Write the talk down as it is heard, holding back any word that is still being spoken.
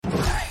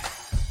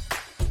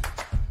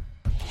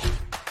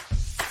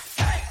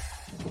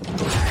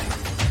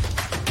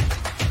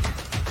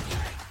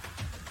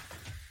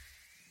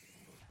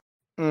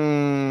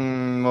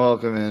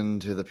Welcome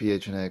into the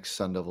PHNX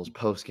Sun Devils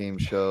post-game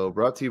show,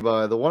 brought to you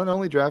by the one and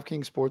only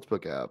DraftKings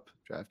Sportsbook app.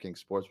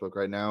 DraftKings Sportsbook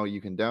right now, you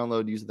can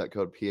download using that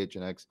code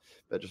PHNX,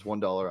 bet just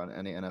 $1 on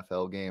any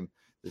NFL game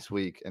this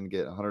week, and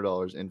get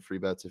 $100 in free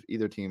bets if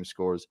either team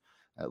scores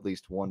at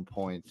least 1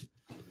 point.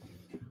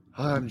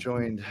 I'm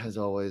joined, as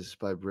always,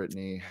 by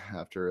Brittany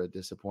after a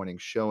disappointing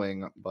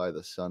showing by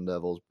the Sun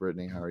Devils.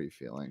 Brittany, how are you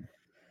feeling?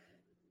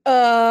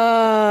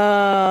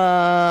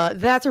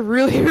 That's a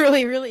really,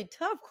 really, really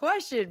tough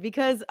question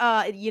because,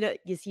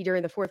 you see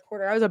during the fourth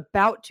quarter, I was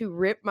about to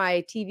rip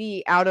my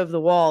TV out of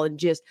the wall and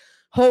just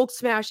Hulk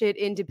smash it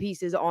into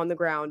pieces on the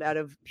ground out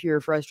of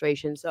pure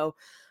frustration. So,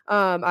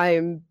 I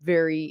am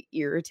very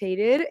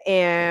irritated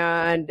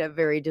and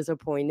very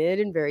disappointed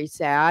and very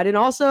sad. And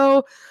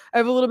also I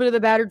have a little bit of the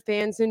battered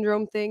fan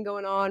syndrome thing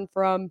going on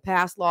from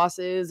past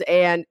losses,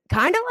 and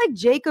kind of like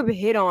Jacob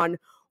hit on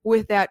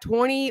with that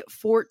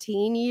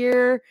 2014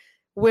 year.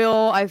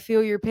 Will, I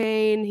feel your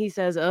pain. He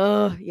says,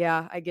 oh,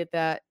 yeah, I get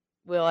that.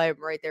 Will, I'm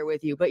right there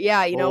with you. But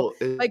yeah,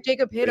 like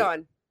Jacob hit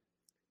on.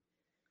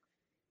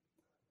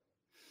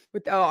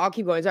 I'll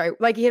keep going. Sorry.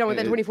 Like he hit on with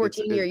that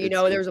 2014 year,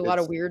 there was a lot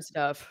of weird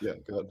stuff. Yeah,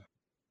 good.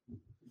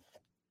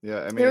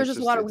 Yeah, I mean, there was just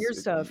a lot of weird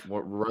stuff.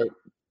 Right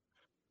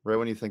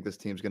when you think this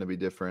team's going to be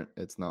different,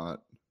 it's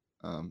not,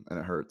 and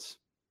it hurts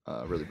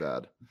really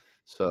bad.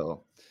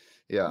 So,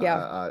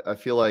 yeah. I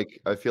feel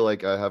like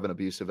I have an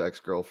abusive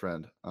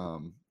ex-girlfriend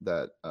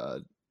that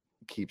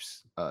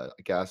keeps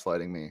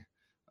gaslighting me,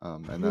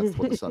 and that's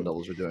what the Sun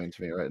Devils are doing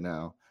to me right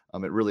now.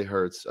 It really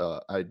hurts.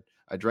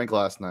 I drank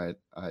last night.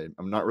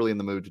 I'm not really in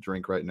the mood to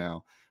drink right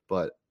now,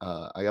 but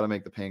I got to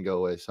make the pain go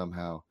away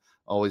somehow.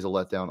 Always a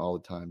letdown all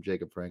the time.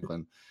 Jacob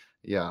Franklin.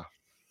 Yeah.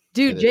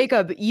 Dude,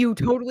 Jacob, you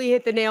totally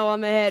hit the nail on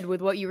the head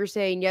with what you were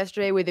saying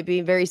yesterday, with it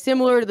being very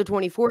similar to the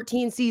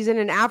 2014 season.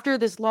 And after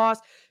this loss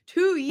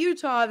to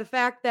Utah, the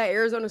fact that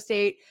Arizona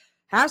State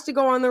has to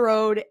go on the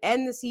road,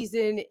 end the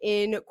season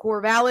in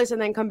Corvallis,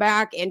 and then come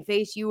back and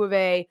face U of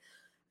A.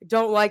 I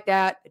don't like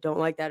that. I don't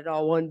like that at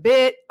all one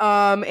bit.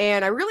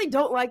 And I really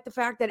don't like the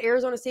fact that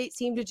Arizona State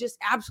seemed to just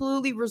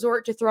absolutely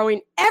resort to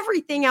throwing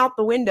everything out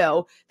the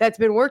window that's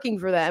been working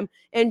for them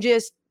and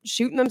just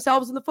shooting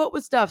themselves in the foot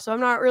with stuff. So I'm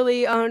not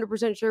really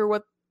 100% sure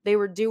what they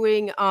were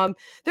doing. There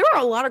were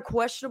a lot of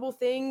questionable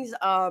things.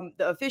 The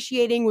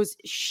officiating was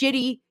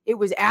shitty. It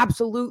was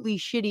absolutely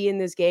shitty in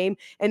this game.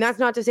 And that's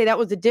not to say that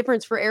was the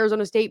difference for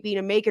Arizona State being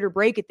a make it or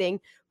break it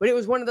thing, but it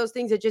was one of those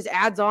things that just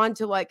adds on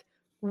to like,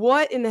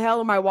 what in the hell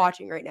am I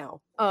watching right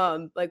now?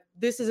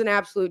 This is an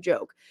absolute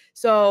joke.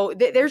 So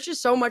there's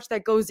just so much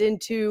that goes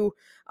into,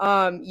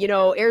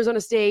 Arizona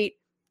State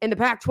and the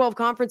Pac-12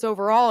 conference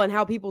overall, and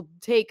how people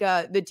take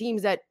the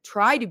teams that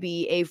try to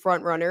be a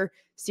front runner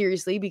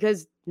seriously,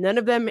 because none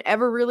of them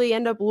ever really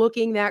end up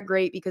looking that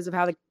great because of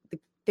how the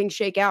things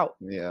shake out.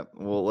 Yeah.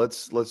 Well,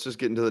 let's just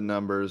get into the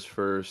numbers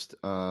first.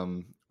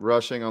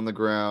 Rushing on the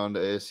ground,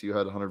 ASU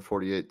had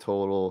 148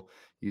 total.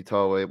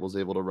 Utah was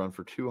able to run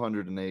for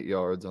 208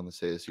 yards on this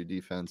ASU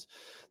defense.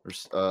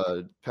 There's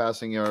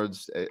passing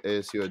yards,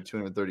 ASU had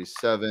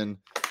 237.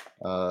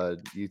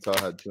 Utah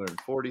had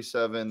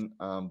 247,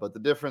 but the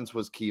difference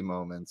was key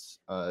moments.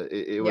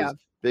 It was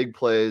big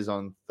plays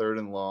on third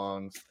and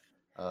longs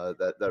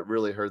that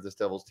really hurt this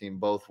Devils team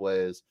both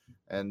ways.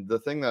 And the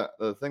thing that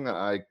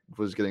I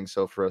was getting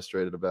so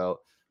frustrated about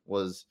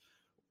was,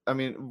 I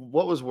mean,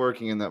 what was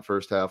working in that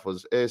first half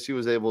was ASU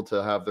was able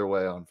to have their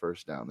way on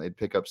first down. They'd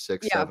pick up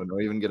 6, 7, or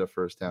even get a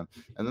first down,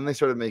 and then they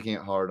started making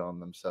it hard on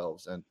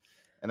themselves. And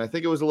I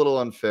think it was a little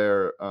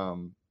unfair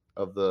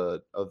of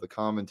the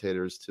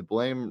commentators to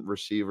blame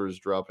receivers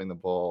dropping the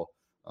ball.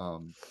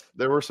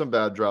 There were some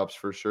bad drops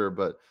for sure,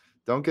 but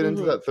don't get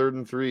into that 3rd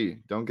and 3.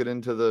 Don't get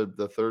into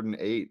the 3rd and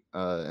 8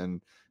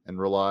 and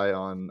rely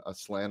on a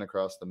slant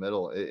across the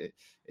middle.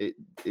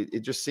 It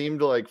just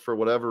seemed like, for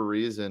whatever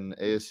reason,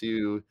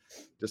 ASU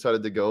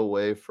decided to go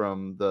away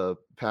from the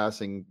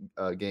passing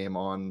game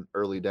on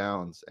early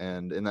downs,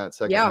 and in that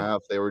second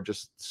half, they were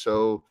just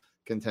so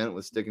content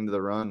with sticking to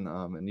the run,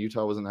 and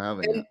Utah wasn't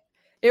having it.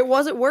 It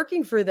wasn't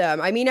working for them.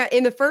 I mean,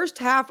 in the first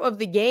half of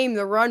the game,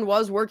 the run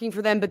was working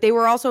for them, but they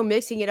were also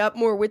mixing it up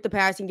more with the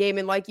passing game.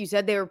 And like you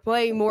said, they were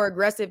playing more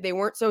aggressive. They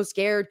weren't so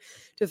scared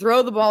to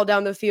throw the ball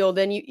down the field.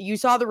 And you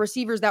saw the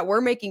receivers that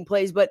were making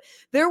plays, but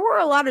there were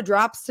a lot of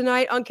drops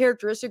tonight,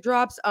 uncharacteristic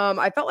drops.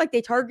 I felt like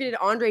they targeted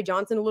Andre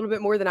Johnson a little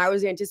bit more than I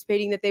was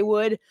anticipating that they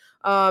would.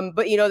 But,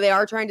 they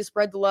are trying to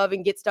spread the love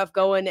and get stuff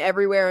going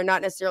everywhere and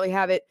not necessarily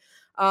have it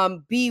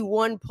be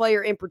one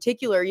player in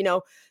particular.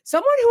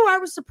 Someone who I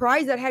was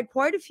surprised that had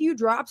quite a few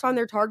drops on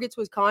their targets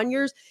was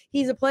Conyers.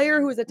 He's a player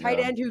who is a tight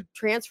end who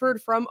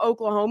transferred from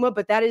Oklahoma,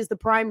 but that is the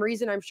prime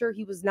reason I'm sure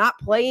he was not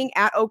playing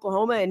at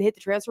Oklahoma and hit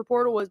the transfer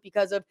portal, was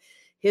because of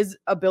his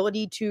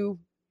ability to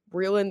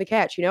reel in the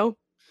catch,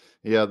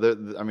 Yeah,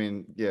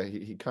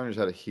 Conyers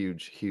had a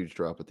huge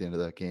drop at the end of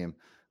that game.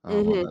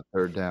 On that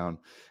 3rd down,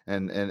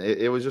 and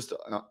it was just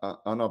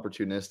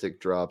unopportunistic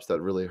drops that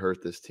really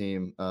hurt this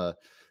team.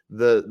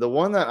 The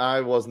one that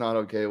I was not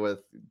okay with,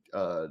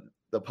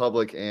 the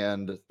public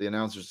and the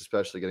announcers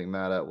especially getting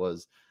mad at,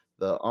 was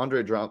the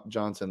Andre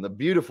Johnson, the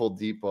beautiful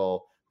deep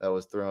ball that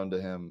was thrown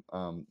to him.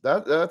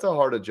 That's a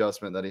hard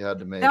adjustment that he had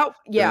to make to make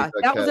that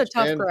That was a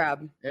catch. tough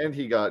grab. And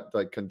he got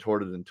like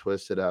contorted and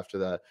twisted after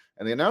that.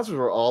 And the announcers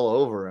were all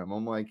over him.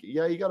 I'm like,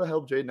 yeah, you got to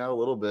help Jaden out a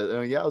little bit.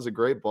 And yeah, it was a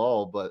great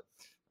ball, but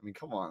I mean,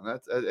 come on,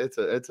 it's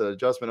an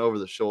adjustment over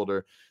the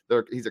shoulder.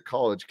 He's a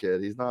college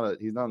kid. He's not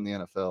in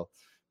the NFL.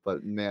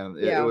 But man,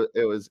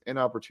 it was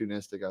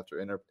inopportunistic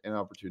after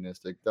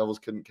inopportunistic. Devils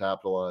couldn't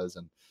capitalize,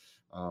 and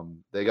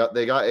they got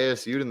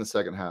ASU'd in the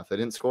second half. They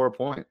didn't score a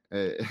point.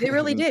 They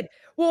really did.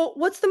 Well,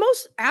 what's the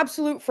most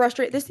absolute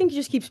frustrating? This thing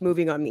just keeps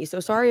moving on me. So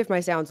sorry if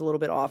my sound's a little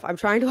bit off. I'm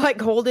trying to like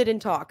hold it and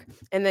talk,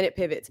 and then it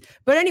pivots.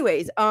 But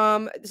anyways,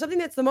 something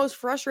that's the most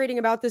frustrating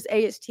about this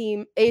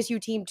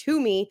ASU team to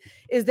me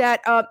is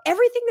that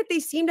everything that they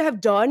seem to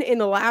have done in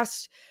the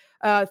last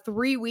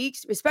 3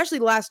 weeks, especially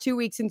the last 2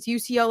 weeks since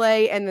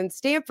UCLA and then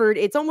Stanford,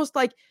 it's almost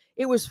like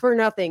it was for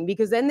nothing,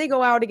 because then they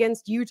go out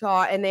against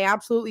Utah and they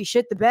absolutely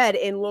shit the bed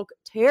and look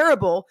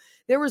terrible.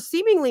 There was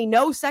seemingly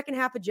no second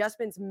half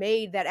adjustments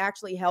made that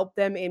actually helped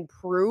them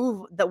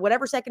improve. That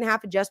whatever second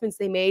half adjustments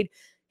they made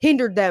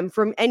hindered them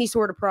from any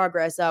sort of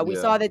progress. We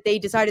saw that they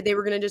decided they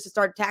were going to just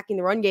start attacking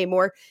the run game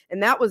more,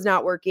 and that was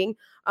not working.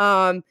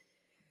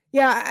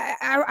 Yeah,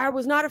 I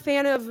was not a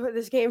fan of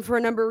this game for a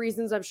number of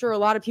reasons. I'm sure a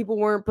lot of people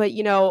weren't, but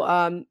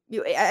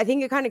I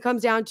think it kind of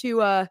comes down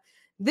to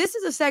this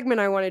is a segment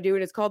I want to do,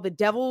 and it's called "The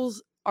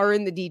Devils Are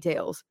in the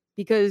Details,"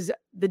 because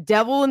the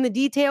devil in the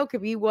detail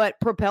could be what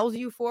propels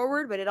you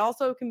forward, but it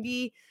also can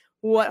be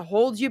what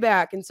holds you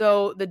back. And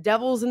so the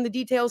devils in the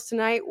details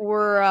tonight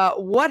were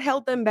what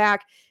held them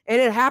back,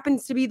 and it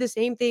happens to be the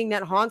same thing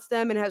that haunts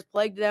them and has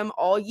plagued them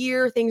all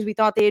year. Things we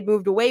thought they had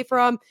moved away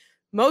from,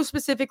 most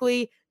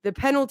specifically the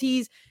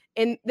penalties.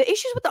 And the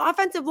issues with the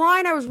offensive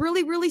line, I was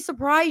really, really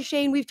surprised,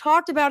 Shane. We've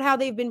talked about how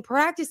they've been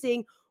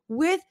practicing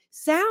with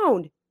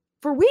sound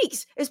for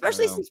weeks,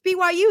 especially since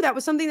BYU. That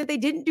was something that they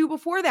didn't do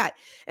before that.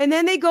 And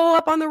then they go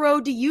up on the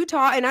road to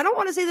Utah, and I don't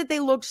want to say that they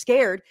looked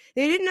scared.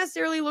 They didn't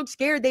necessarily look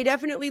scared. They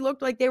definitely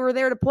looked like they were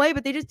there to play,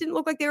 but they just didn't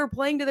look like they were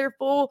playing to their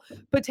full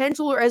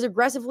potential or as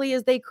aggressively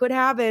as they could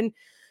have. And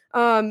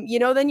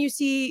then you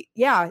see,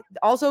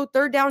 also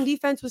third down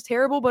defense was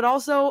terrible, but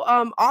also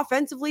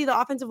offensively, the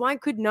offensive line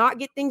could not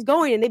get things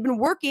going. And they've been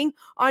working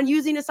on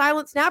using a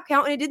silent snap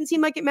count, and it didn't seem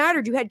like it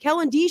mattered. You had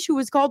Kellen Deesh, who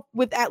was called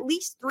with at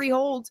least 3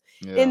 holds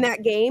in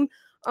that game.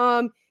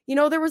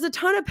 There was a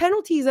ton of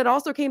penalties that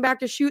also came back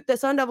to shoot the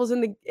Sun Devils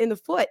in the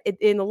foot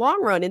in the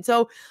long run. And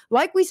so,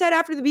 like we said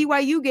after the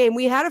BYU game,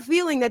 we had a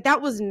feeling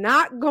that was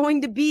not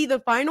going to be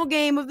the final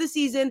game of the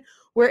season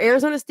where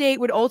Arizona State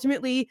would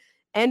ultimately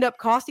end up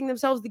costing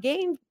themselves the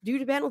game due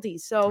to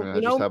penalties. So,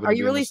 are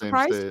you really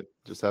surprised?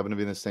 Just happened to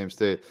be in the same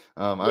state.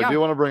 I do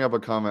want to bring up a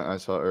comment I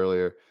saw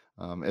earlier.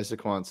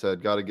 Isaquan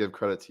said, got to give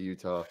credit to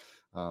Utah,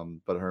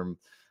 but Herm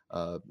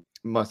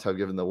must have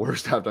given the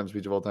worst halftime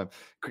speech of all time.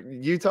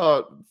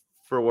 Utah,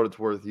 for what it's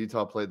worth,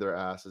 Utah played their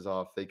asses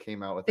off. They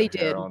came out with their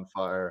hair on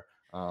fire.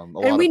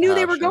 And we knew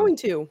they were going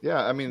to.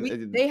 Yeah, I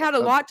mean, they had a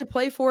lot to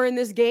play for in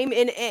this game,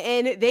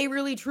 and they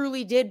really,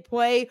 truly did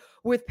play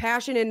with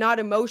passion and not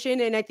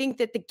emotion. And I think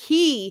that the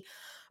key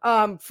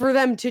for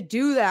them to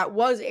do that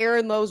was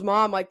Aaron Lowe's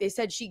mom. Like they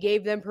said, she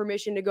gave them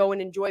permission to go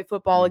and enjoy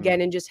football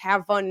again and just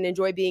have fun and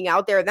enjoy being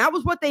out there. And that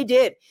was what they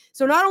did.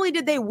 So not only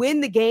did they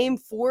win the game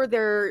for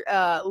their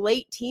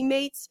late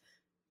teammates,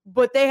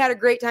 but they had a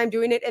great time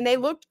doing it, and they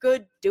looked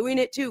good doing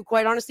it too.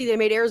 Quite honestly, they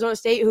made Arizona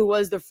State, who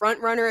was the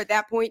front runner at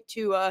that point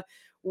to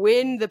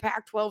win the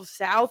Pac-12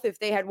 South. If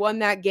they had won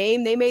that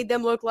game, they made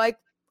them look like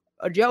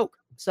a joke.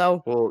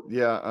 So, well,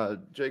 yeah.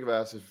 Jacob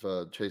asked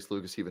if Chase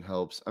Lucas even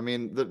helps. I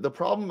mean, the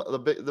problem,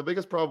 the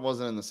biggest problem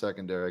wasn't in the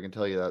secondary. I can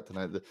tell you that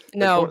tonight.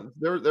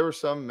 There were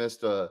some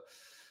missed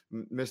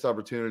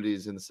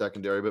opportunities in the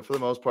secondary, but for the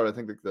most part, I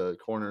think that the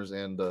corners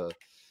and the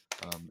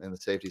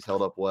safeties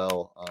held up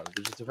well.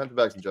 Just defensive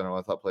backs in general,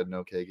 I thought played an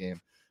okay game.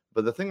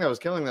 But the thing that was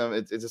killing them,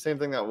 it's the same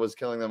thing that was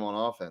killing them on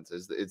offense.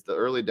 It's the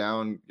early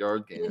down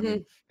yard game. I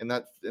mean, in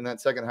that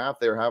second half,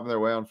 they were having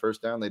their way on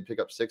first down. They'd pick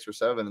up 6 or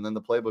 7, and then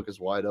the playbook is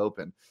wide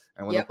open.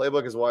 And when the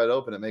playbook is wide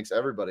open, it makes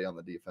everybody on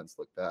the defense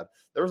look bad.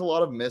 There was a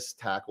lot of missed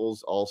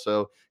tackles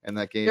also in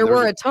that game. There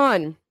were a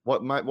ton.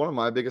 One of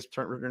my biggest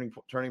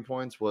turning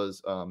points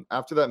was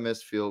after that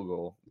missed field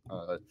goal.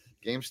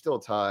 Game still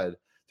tied.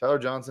 Tyler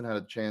Johnson had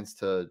a chance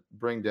to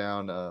bring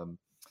down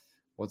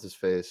what's his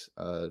face?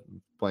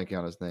 Blanking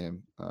on his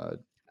name.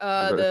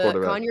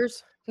 The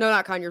Conyers? No,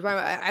 not Conyers.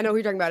 I know who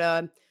you're talking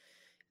about.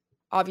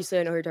 Obviously,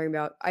 I know who you're talking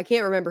about. I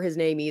can't remember his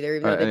name either,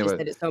 even though they just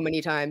said it so many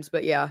times.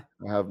 But yeah,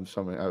 I have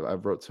so many.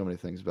 I've wrote so many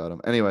things about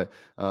him. Anyway,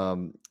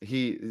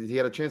 he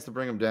had a chance to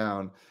bring him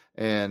down,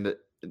 and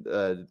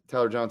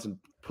Tyler Johnson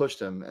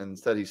pushed him, and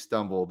instead he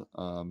stumbled,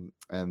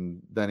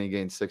 and then he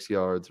gained 6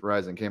 yards.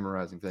 Cameron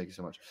Rising, thank you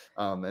so much.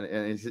 And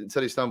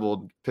instead he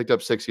stumbled, picked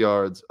up 6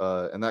 yards,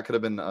 and that could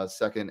have been a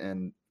second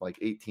and like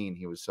 18.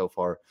 He was so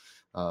far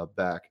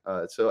back.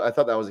 So I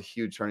thought that was a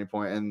huge turning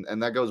point,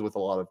 and that goes with a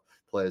lot of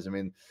plays. I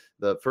mean,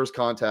 the first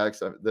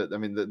contacts.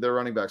 Their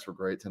running backs were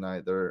great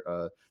tonight. Their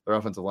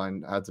offensive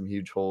line had some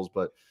huge holes,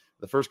 but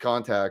the first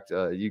contact,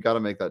 you got to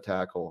make that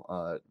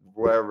tackle,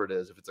 wherever it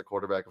is, if it's a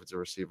quarterback, if it's a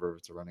receiver, if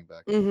it's a running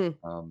back.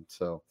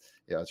 So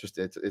yeah,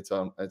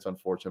 it's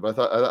unfortunate. But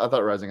I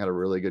thought Rising had a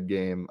really good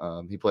game.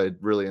 He played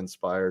really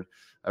inspired.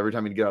 Every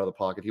time he'd get out of the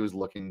pocket, he was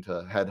looking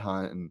to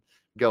headhunt and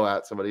go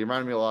at somebody. He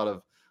reminded me a lot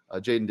of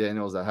Jaden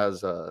Daniels, that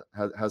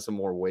has some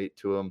more weight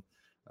to him.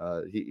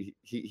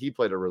 He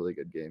played a really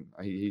good game.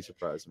 He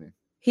surprised me.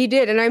 He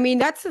did. And I mean,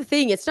 that's the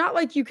thing. It's not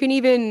like you can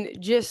even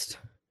just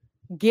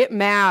get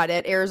mad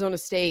at Arizona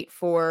State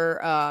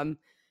for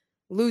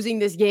losing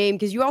this game,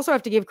 because you also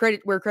have to give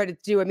credit where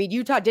credit's due. I mean,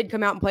 Utah did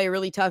come out and play a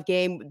really tough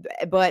game,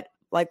 but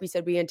like we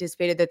said, we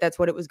anticipated that that's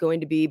what it was going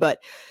to be. But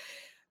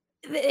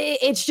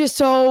it's just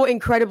so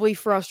incredibly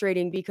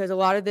frustrating because a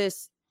lot of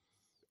this,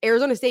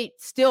 Arizona State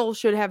still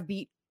should have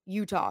beat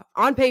Utah.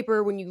 On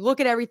paper, when you look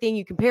at everything,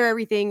 you compare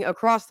everything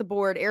across the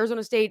board,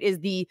 Arizona State is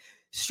the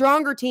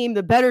stronger team,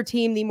 the better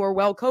team, the more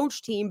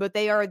well-coached team, but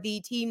they are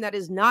the team that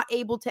is not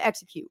able to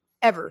execute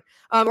ever.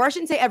 Or I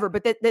shouldn't say ever,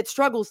 but that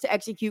struggles to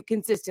execute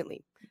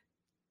consistently.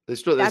 They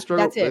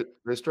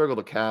struggle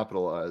to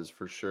capitalize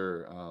for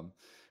sure.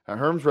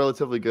 Herm's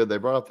relatively good. They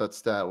brought up that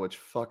stat, which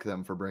fuck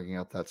them for bringing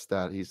up that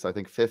stat. He's, I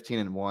think,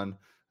 15-1,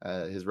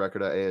 his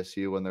record at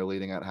ASU when they're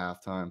leading at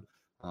halftime.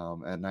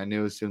 And I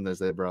knew as soon as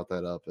they brought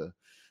that up,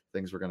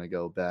 things were going to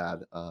go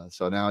bad.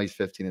 So now he's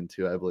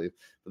 15-2, I believe.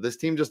 But this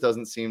team just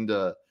doesn't seem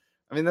to.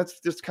 I mean, that's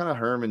just kind of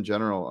Herm in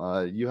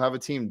general. You have a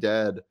team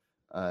dead,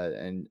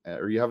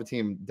 or you have a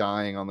team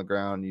dying on the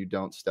ground, you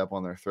don't step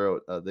on their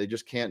throat. They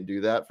just can't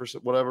do that for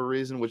whatever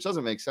reason, which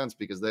doesn't make sense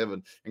because they have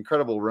an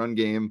incredible run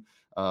game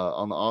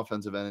on the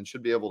offensive end and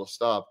should be able to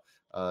stop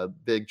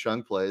big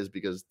chunk plays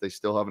because they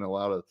still haven't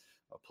allowed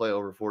a play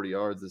over 40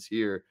 yards this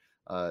year.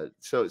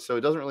 So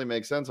it doesn't really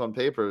make sense on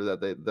paper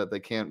that they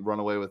can't run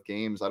away with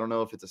games. I don't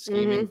know if it's a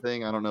scheming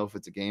thing. I don't know if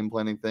it's a game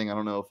planning thing. I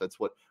don't know if it's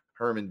what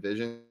Herm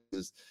envisions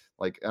is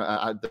like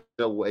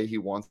the way he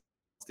wants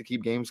to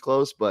keep games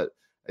close, but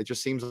it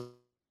just seems like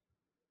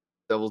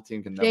the Devils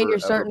team can Shane, never you're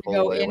starting to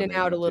go in and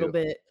out a little to.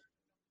 bit.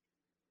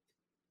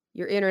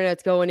 Your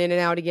internet's going in and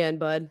out again,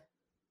 bud.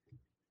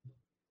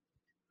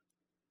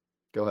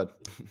 Go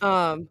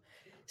ahead.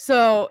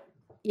 So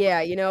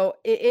yeah,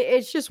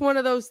 it's just one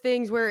of those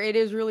things where it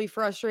is really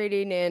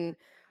frustrating. And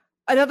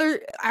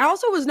I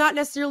also was not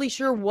necessarily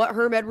sure what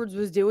Herm Edwards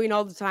was doing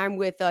all the time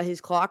with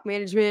his clock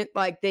management.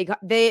 Like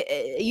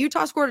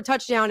Utah scored a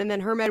touchdown and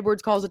then Herm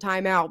Edwards calls a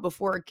timeout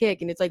before a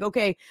kick. And it's like,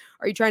 okay,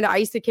 are you trying to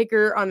ice the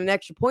kicker on an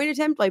extra point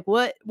attempt? Like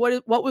what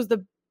was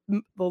the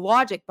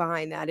logic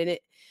behind that? And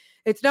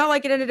it's not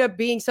like it ended up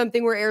being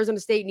something where Arizona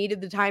State needed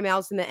the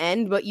timeouts in the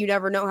end, but you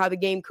never know how the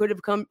game could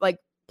have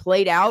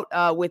played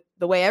out with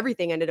the way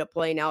everything ended up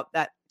playing out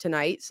that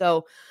tonight.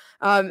 So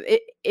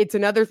it's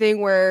another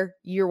thing where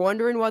you're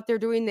wondering what they're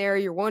doing there.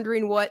 You're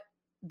wondering what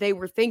they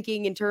were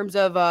thinking in terms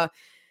of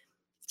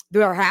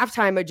their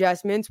halftime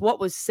adjustments, what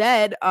was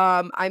said.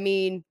 I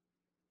mean,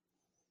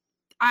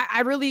 I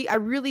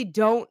really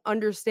don't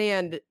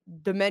understand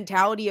the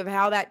mentality of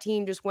how that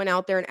team just went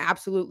out there and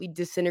absolutely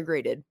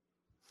disintegrated.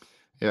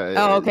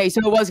 Yeah. Okay.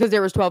 So it was because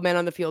there was 12 men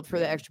on the field for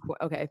the extra point.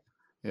 Okay.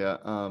 Yeah.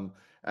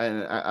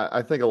 And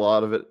I think a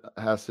lot of it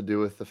has to do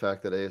with the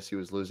fact that ASU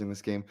is losing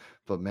this game.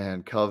 But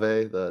man,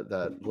 Covey,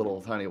 that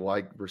little tiny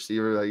white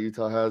receiver that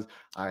Utah has,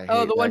 I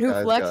hate the one who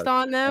flexed guts.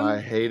 on them.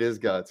 I hate his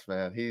guts,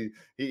 man.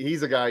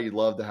 He's a guy you'd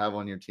love to have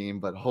on your team,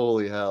 but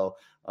holy hell,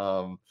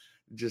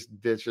 just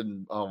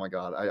bitching. Oh my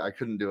God, I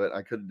couldn't do it.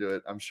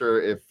 I'm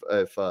sure if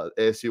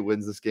ASU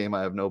wins this game,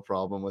 I have no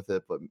problem with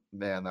it. But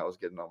man, that was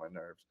getting on my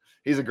nerves.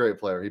 He's a great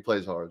player. He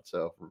plays hard,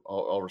 so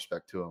all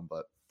respect to him.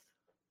 But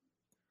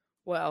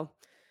well.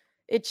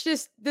 It's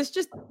just this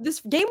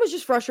game was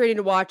just frustrating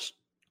to watch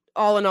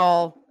all in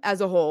all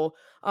as a whole.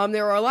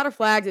 There were a lot of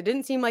flags. It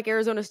didn't seem like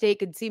Arizona State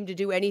could seem to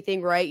do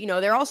anything right.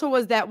 There also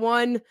was that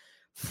one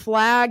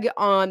flag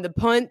on the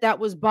punt that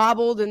was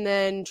bobbled and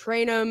then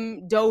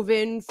Trainum dove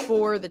in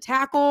for the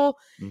tackle,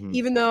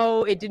 even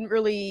though it didn't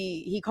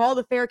really, he called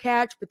a fair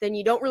catch, but then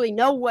you don't really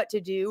know what to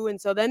do. And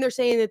so then they're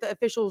saying that the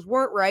officials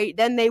weren't right.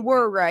 Then they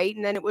were right.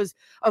 And then it was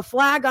a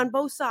flag on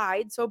both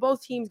sides. So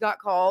both teams got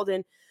called,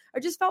 and I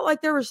just felt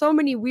like there were so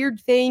many weird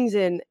things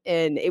and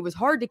it was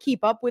hard to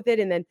keep up with it.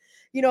 And then,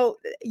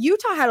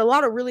 Utah had a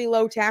lot of really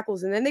low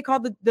tackles, and then they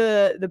called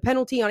the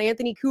penalty on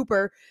Anthony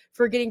Cooper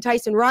for getting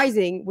Tyson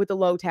Rising with a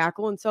low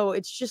tackle. And so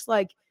it's just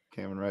like,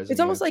 Cameron Rising, it's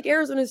almost like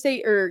Arizona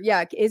State, or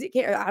is it?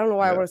 I don't know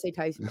why I want to say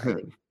Tyson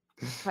Rising.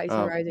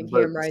 Tyson Rising,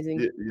 Cam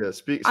Rising. Yeah,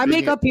 I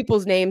make up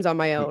people's names on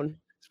my own.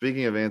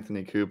 Speaking of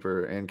Anthony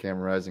Cooper and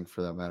Cameron Rising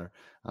for that matter,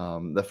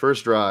 the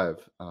first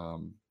drive,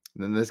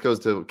 then this goes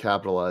to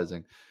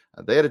capitalizing.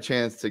 They had a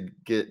chance to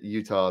get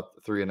Utah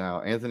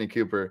 3-and-out. Anthony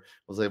Cooper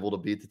was able to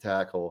beat the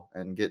tackle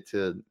and get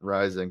to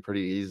Rising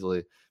pretty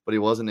easily, but he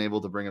wasn't able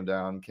to bring him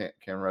down.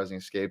 Cameron Rising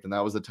escaped, and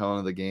that was the tone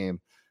of the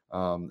game.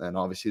 And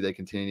obviously they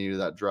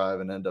continued that drive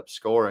and end up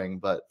scoring,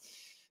 but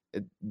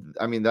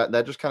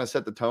that just kind of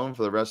set the tone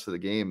for the rest of the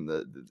game.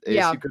 The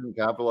ASU couldn't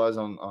capitalize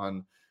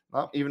on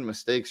not even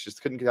mistakes,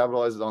 just couldn't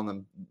capitalize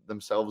on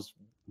themselves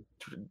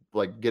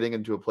like getting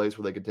into a place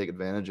where they could take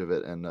advantage of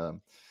it, and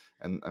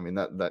I mean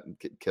that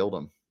killed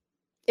them.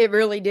 It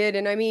really did,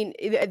 and I mean,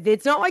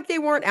 it's not like they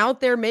weren't out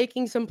there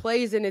making some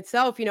plays in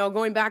itself,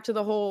 going back to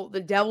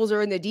the devils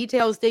are in the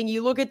details thing.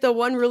 You look at the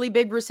one really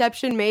big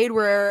reception made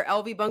where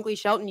LV Bunkley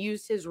Shelton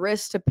used his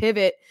wrist to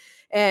pivot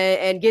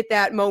and get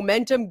that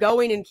momentum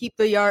going and keep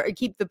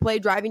the play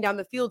driving down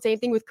the field. Same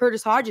thing with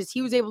Curtis Hodges.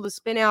 He was able to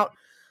spin out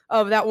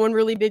of that one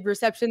really big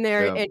reception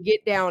there and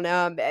get down.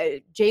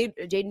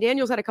 Jaden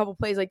Daniels had a couple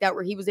plays like that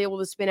where he was able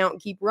to spin out and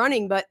keep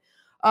running, but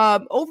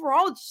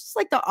overall, it's just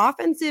like the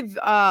offensive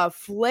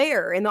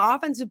flair and the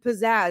offensive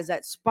pizzazz,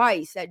 that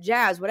spice, that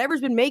jazz,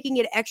 whatever's been making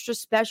it extra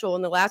special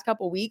in the last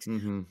couple of weeks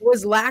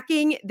was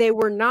lacking. They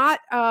were not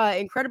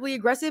incredibly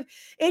aggressive,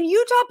 and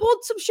Utah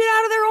pulled some shit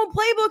out of their own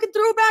playbook and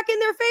threw it back in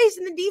their face,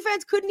 and the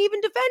defense couldn't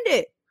even defend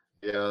it.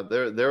 Yeah,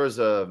 there was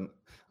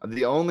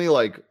the only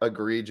like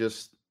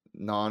egregious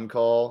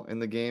non-call in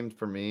the game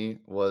for me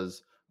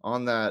was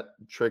on that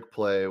trick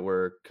play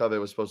where Covey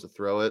was supposed to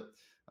throw it.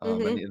 And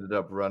he ended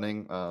up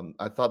running.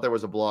 I thought there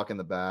was a block in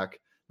the back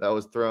that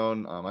was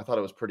thrown. I thought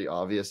it was pretty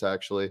obvious,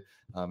 actually.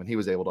 And he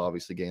was able to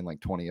obviously gain like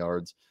 20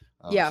 yards.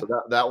 So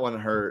that one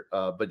hurt.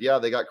 But yeah,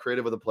 they got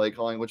creative with the play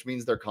calling, which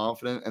means they're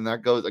confident. And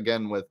that goes,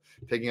 again, with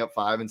picking up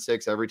 5 and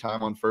 6 every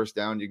time on first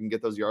down. You can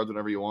get those yards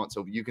whenever you want.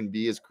 So you can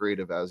be as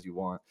creative as you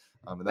want.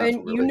 And that's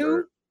what really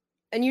hurt.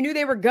 And you knew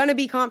they were going to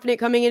be confident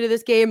coming into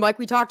this game. Like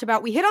we talked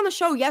about, we hit on the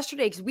show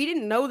yesterday because we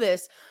didn't know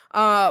this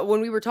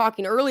when we were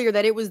talking earlier,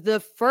 that it was the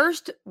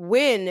first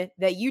win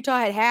that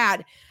Utah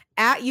had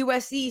at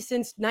USC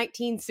since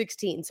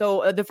 1916.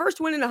 So the first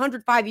win in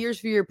 105 years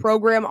for your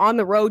program on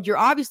the road. You're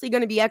obviously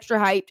going to be extra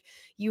hyped.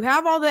 You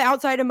have all the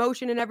outside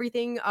emotion and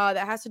everything that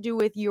has to do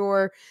with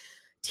your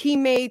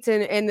teammates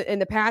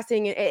and the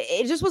passing.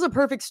 It just was a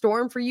perfect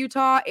storm for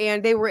Utah,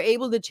 and they were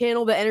able to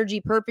channel the energy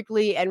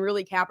perfectly and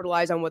really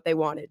capitalize on what they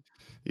wanted.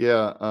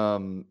 Yeah.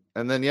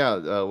 And then,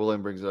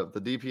 William brings it up.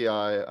 The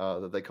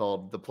DPI that they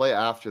called the play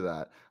after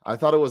that, I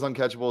thought it was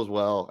uncatchable as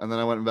well. And then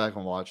I went back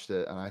and watched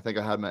it, and I think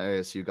I had my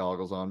ASU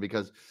goggles on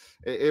because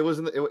it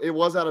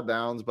was out of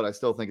bounds, but I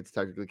still think it's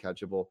technically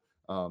catchable.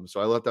 So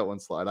I let that one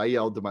slide. I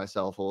yelled to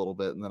myself a little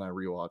bit, and then I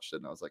rewatched it,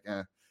 and I was like,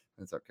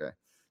 it's okay.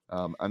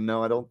 And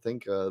no, I don't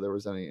think there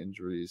was any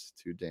injuries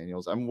to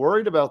Daniels. I'm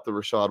worried about the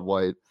Rashad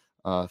White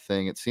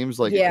thing. It seems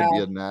like it could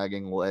be a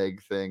nagging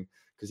leg thing,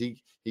 because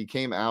he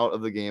came out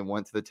of the game,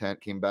 went to the tent,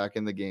 came back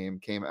in the game,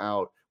 came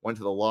out, went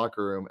to the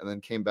locker room, and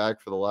then came back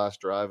for the last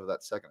drive of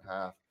that second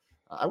half.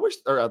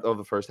 Of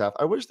the first half.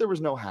 I wish there was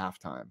no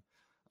halftime.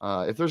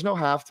 If there's no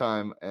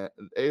halftime,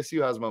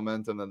 ASU has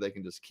momentum that they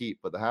can just keep.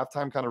 But the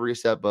halftime kind of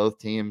reset both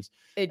teams,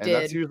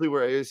 that's usually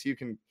where ASU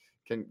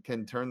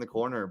can turn the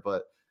corner.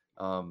 But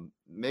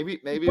maybe.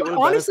 But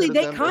honestly,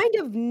 they kind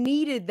of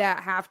needed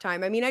that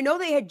halftime. I mean, I know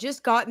they had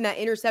just gotten that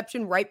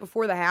interception right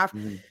before the half.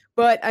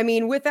 But, I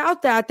mean,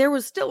 without that, there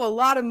was still a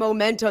lot of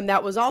momentum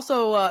that was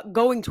also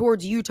going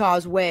towards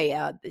Utah's way.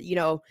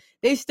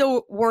 They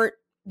still weren't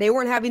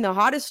having the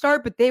hottest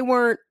start, but they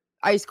weren't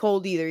ice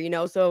cold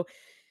either, So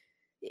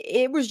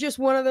it was just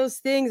one of those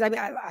things. I mean,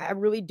 I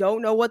really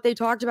don't know what they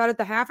talked about at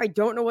the half. I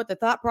don't know what the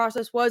thought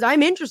process was.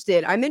 I'm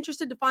interested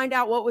to find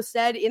out what was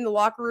said in the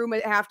locker room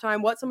at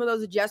halftime, what some of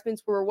those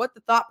adjustments were, what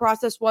the thought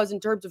process was in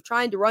terms of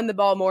trying to run the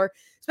ball more,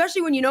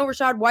 especially when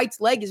Rashad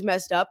White's leg is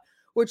messed up.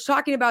 Which,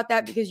 talking about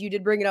that, because you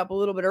did bring it up a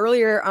little bit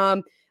earlier,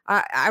 I'm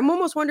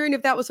almost wondering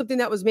if that was something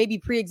that was maybe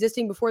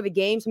pre-existing before the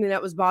game, something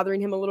that was bothering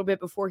him a little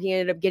bit before he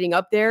ended up getting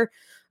up there.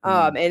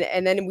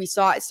 And then we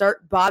saw it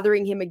start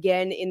bothering him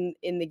again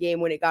in the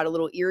game when it got a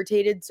little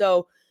irritated.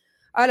 So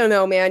I don't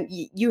know, man.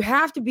 You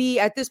have to be,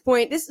 at this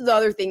point, this is the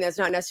other thing that's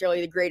not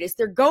necessarily the greatest.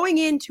 They're going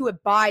into a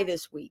bye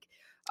this week.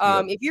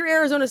 If you're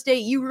Arizona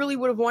State, you really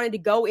would have wanted to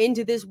go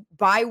into this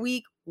bye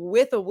week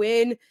with a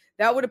win.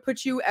 That would have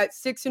put you at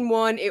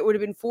 6-1. It would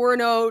have been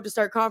 4-0 to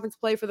start conference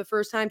play for the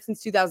first time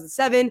since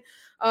 2007.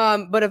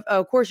 But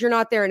of course, you're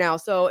not there now.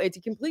 So it's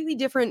a completely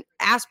different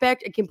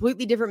aspect, a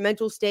completely different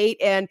mental state.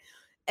 And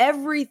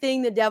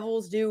everything the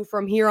Devils do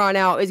from here on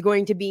out is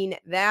going to be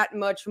that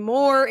much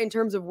more in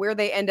terms of where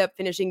they end up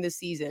finishing this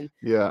season.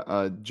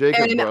 Yeah.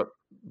 Jacob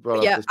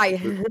brought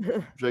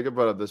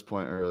up this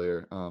point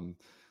earlier.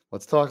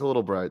 Let's talk a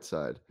little bright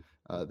side.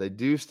 They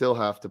do still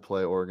have to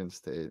play Oregon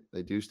State.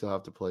 They do still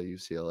have to play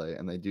UCLA,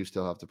 and they do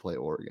still have to play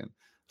Oregon.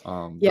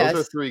 Those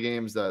are 3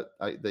 games that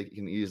they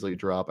can easily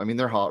drop. I mean,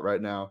 they're hot right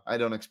now. I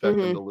don't expect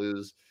them to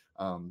lose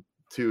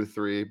 2 or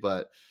 3,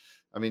 but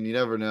I mean, you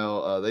never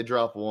know. They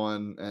drop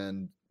one,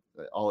 and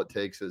all it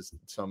takes is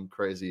some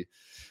crazy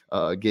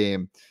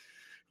game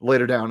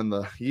later down in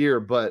the year.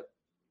 But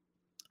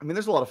I mean,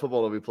 there's a lot of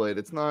football to be played.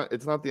 It's not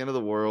the end of the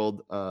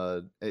world.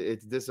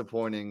 It's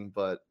disappointing,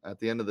 but at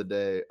the end of the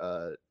day,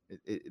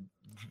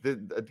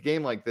 a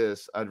game like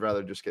this, I'd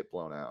rather just get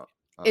blown out.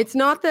 It's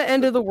not the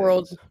end of the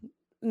world.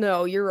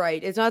 No, you're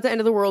right. It's not the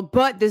end of the world,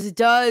 but this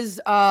does,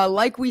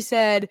 like we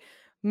said,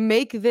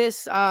 make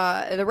this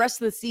the rest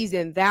of the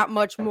season that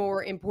much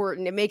more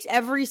important. It makes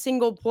every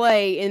single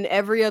play in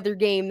every other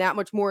game that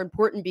much more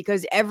important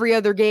because every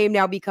other game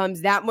now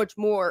becomes that much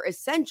more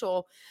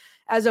essential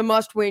as a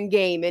must-win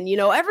game. And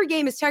every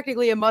game is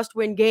technically a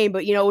must-win game,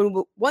 but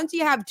once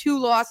you have 2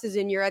 losses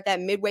and you're at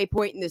that midway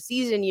point in the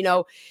season,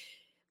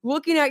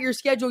 looking at your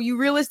schedule, you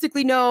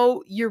realistically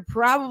know you're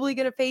probably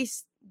going to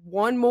face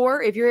one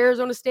more if you're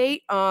Arizona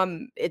State.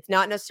 It's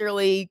not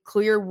necessarily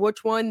clear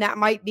which one that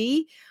might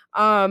be.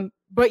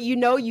 But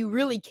you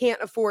really can't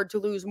afford to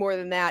lose more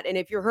than that. And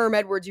if you're Herm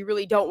Edwards, you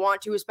really don't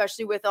want to,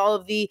 especially with all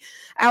of the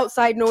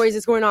outside noise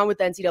that's going on with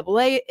the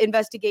NCAA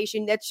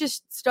investigation. That's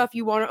just stuff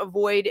you want to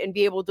avoid and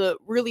be able to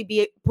really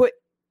be put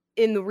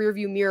in the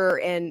rearview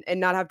mirror and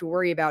not have to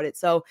worry about it.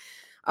 So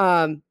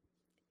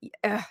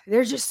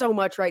there's just so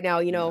much right now,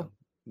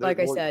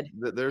 like I said,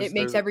 it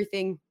makes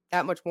everything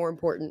that much more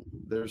important.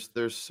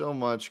 There's so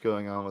much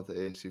going on with the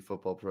ASU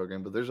football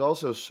program, but there's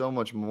also so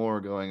much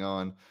more going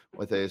on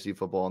with ASU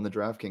football on the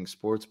DraftKings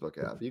Sportsbook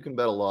app. You can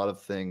bet a lot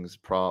of things,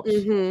 props,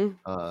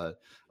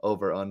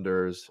 over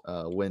unders,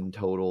 win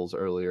totals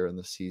earlier in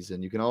the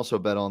season. You can also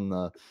bet on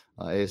the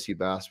ASU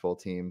basketball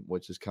team,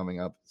 which is coming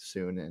up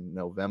soon in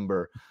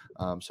November.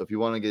 So if you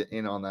want to get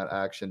in on that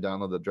action,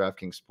 download the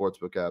DraftKings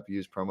Sportsbook app,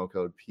 use promo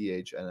code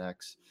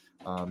PHNX.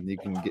 You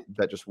can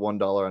bet just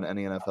 $1 on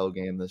any NFL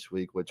game this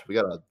week, which we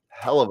got a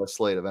hell of a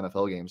slate of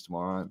NFL games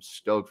tomorrow. I'm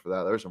stoked for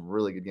that. There's some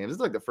really good games.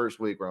 It's like the first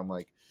week where I'm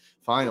like,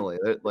 finally,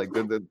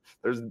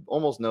 there's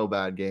almost no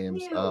bad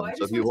games. I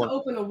just want to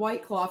open a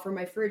White Claw from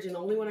my fridge, and the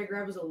only one I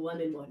grabbed was a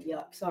lemon one.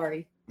 Yuck,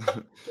 sorry.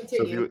 So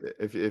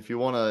if you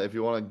want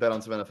to bet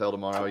on some NFL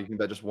tomorrow, you can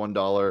bet just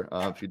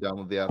 $1 if you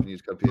download the app and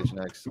use code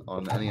PHNX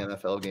on any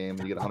NFL game.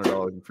 You get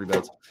 $100 in free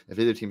bets if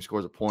either team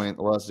scores a point.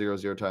 The last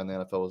 0-0 tie in the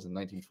NFL was in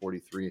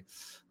 1943.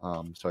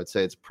 So I'd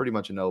say it's pretty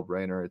much a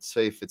no-brainer. It's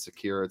safe, it's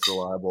secure, it's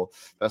reliable.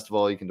 Best of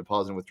all, you can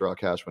deposit and withdraw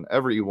cash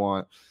whenever you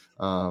want.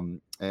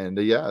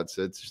 It's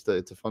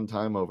a fun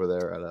time over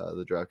there at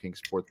the DraftKings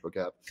Sportsbook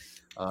app.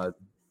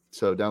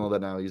 So download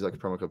that now. Use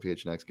promo code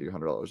PHNX, get your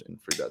 $100 in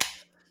free bets.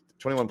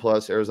 21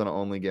 plus, Arizona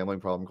only,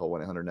 gambling problem, call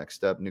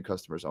 1-800-NEXT-STEP. New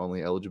customers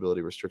only,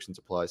 eligibility restrictions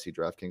apply. See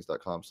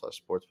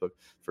DraftKings.com/sportsbook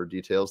for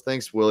details.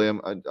 Thanks,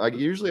 William. I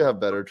usually have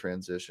better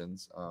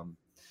transitions. I'm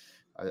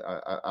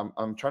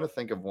trying to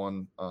think of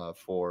one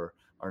for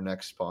our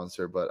next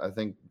sponsor, but I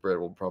think Britt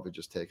will probably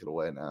just take it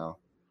away now.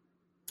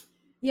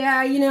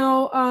 Yeah,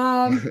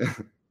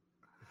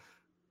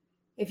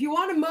 if you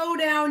want to mow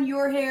down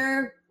your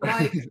hair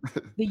like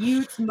the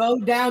Utes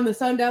mowed down the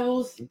Sun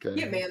Devils,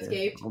 get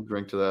Manscaped. I'll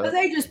drink to that.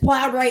 They just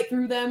plowed right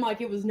through them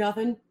like it was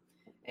nothing.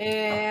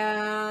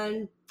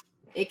 And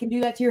it can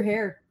do that to your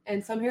hair.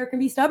 And some hair can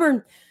be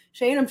stubborn.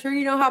 Shane, I'm sure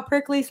you know how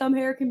prickly some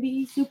hair can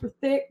be, super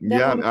thick.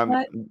 Yeah,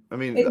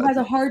 it has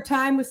a hard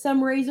time with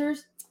some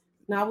razors.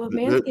 Not with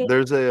Manscaped.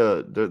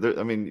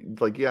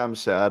 I'm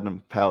sad and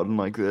I'm pouting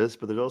like this,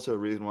 but there's also a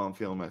reason why I'm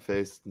feeling my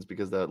face. It's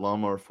because that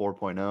lawnmower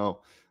 4.0.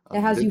 It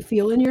has you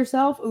feeling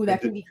yourself? Ooh,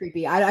 that can be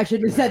creepy. I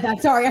should have said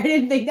that. Sorry, I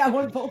didn't think that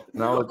one all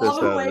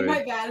the way.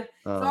 My bad.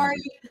 Sorry.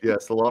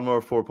 Yes, the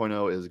lawnmower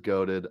 4.0 is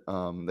goated.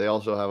 They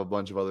also have a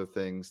bunch of other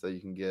things that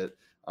you can get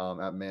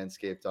at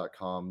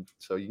manscaped.com.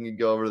 So you can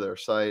go over to their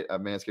site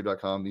at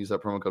manscaped.com, use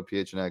that promo code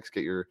PHNX,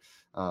 get your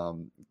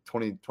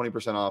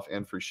 20% off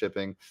and free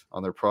shipping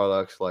on their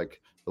products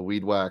like the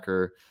Weed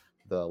Whacker,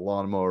 the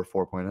Lawnmower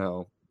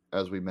 4.0.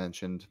 As we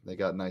mentioned, they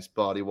got nice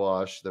body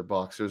wash. Their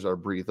boxers are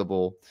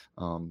breathable,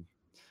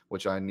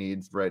 which I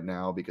need right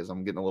now because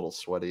I'm getting a little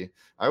sweaty.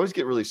 I always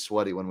get really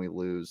sweaty when we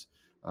lose,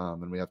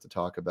 and we have to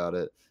talk about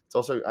it. It's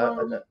also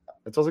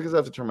because I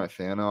have to turn my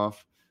fan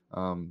off.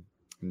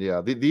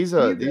 These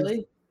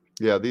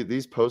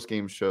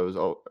post-game shows,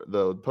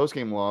 the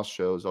post-game loss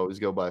shows always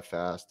go by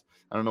fast.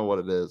 I don't know what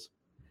it is.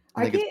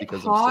 I think it's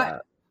because I'm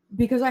sad.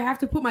 Because I have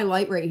to put my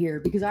light right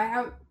here because I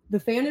have the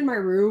fan in my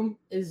room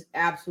is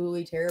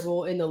absolutely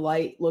terrible and the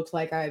light looks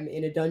like I'm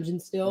in a dungeon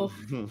still.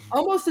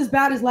 Almost as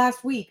bad as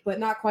last week, but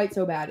not quite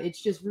so bad.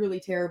 It's just really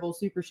terrible,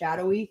 super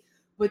shadowy.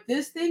 But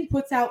this thing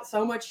puts out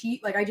so much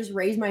heat. Like I just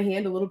raise my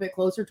hand a little bit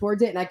closer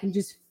towards it and I can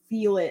just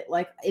feel it.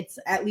 Like it's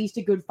at least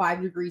a good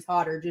 5 degrees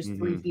hotter just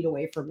 3 feet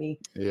away from me.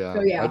 Yeah.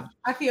 So yeah,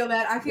 I feel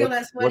that. I feel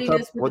that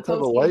sweatiness. What type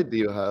of light do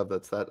you have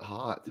that's that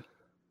hot?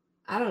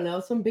 I don't know.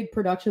 Some big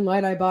production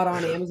light I bought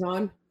on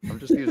Amazon. I'm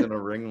just using a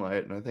ring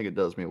light, and I think it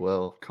does me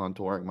well,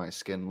 contouring my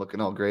skin, looking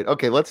all great.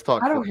 Okay, let's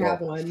talk. I don't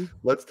have one.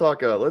 Let's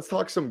talk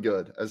some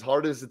good. As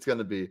hard as it's going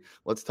to be,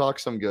 let's talk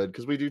some good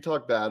because we do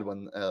talk bad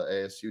when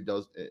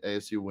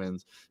ASU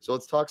wins. So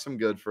let's talk some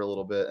good for a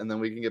little bit, and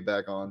then we can get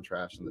back on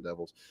trashing the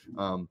Devils.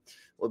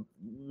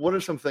 What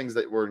are some things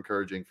that were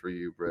encouraging for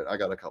you, Britt? I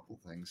got a couple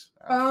things.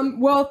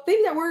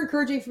 Things that were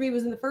encouraging for me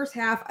was in the first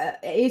half,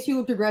 ASU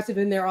looked aggressive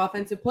in their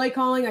offensive play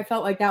calling. I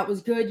felt like that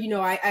was good.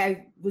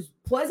 I was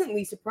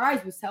pleasantly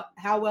surprised with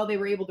how well they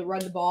were able to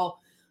run the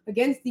ball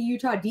against the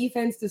Utah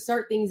defense to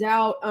start things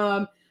out.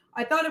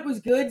 I thought it was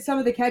good, some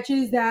of the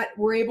catches that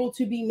were able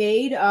to be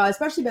made,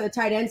 especially by the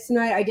tight ends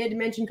tonight. I did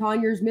mention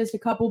Conyers missed a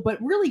couple, but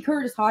really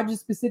Curtis Hodges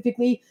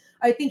specifically,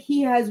 I think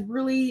he has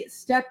really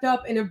stepped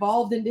up and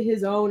evolved into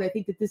his own. I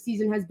think that this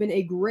season has been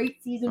a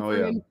great season for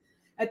him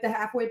at the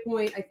halfway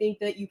point. I think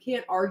that you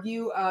can't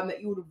argue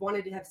that you would have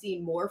wanted to have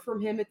seen more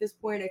from him at this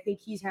point. I think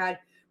he's had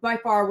by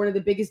far one of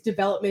the biggest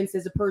developments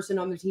as a person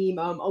on the team,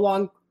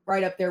 along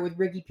right up there with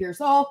Ricky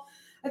Pearsall.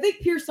 I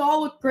think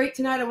Pearsall looked great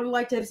tonight. I would have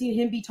liked to have seen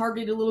him be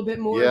targeted a little bit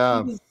more.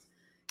 Yeah,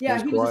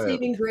 he was a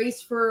saving grace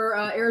for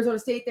Arizona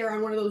State there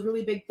on one of those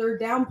really big third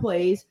down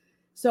plays.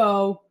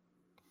 So,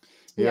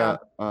 I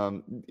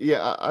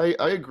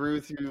agree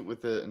with you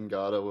with the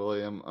Ngata,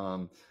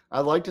 William.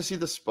 I'd like to see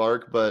the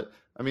spark, but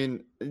I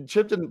mean,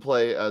 Chip didn't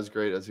play as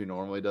great as he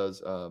normally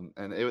does,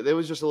 and it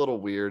was just a little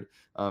weird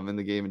in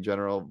the game in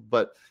general.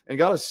 But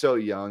Ngata's so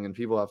young, and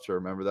people have to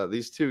remember that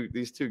these two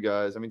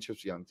guys. I mean,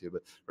 Chip's young too,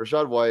 but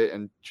Rashad White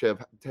and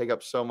Chip take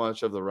up so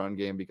much of the run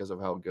game because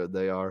of how good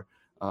they are.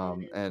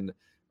 And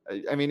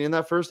I mean, in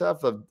that first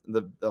half,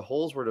 the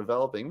holes were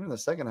developing. Even in the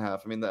second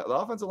half, I mean, the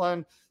offensive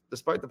line,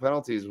 despite the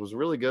penalties, was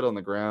really good on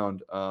the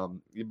ground.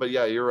 But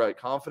yeah, you're right.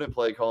 Confident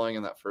play calling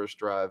in that first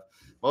drive,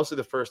 mostly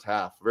the first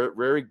half. Very,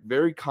 very,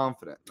 very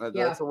confident.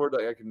 That's a word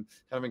that I can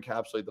kind of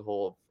encapsulate the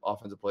whole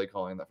offensive play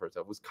calling in that first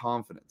half was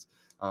confidence.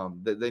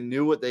 They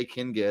knew what they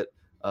can get,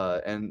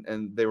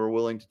 and they were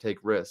willing to take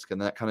risk,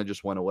 and that kind of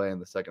just went away in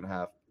the second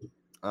half.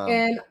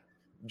 Jaden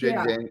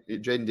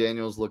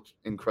Daniels looked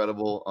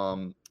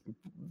incredible.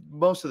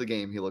 Most of the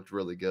game, he looked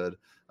really good.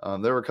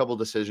 There were a couple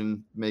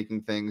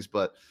decision-making things,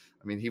 but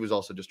I mean, he was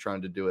also just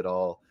trying to do it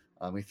all.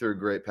 He threw a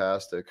great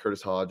pass to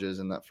Curtis Hodges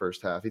in that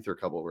first half. He threw a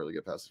couple of really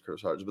good passes to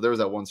Curtis Hodges, but there was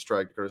that one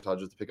strike to Curtis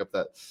Hodges to pick up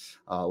that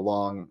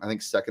long, I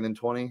think, 2nd and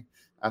 20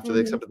 after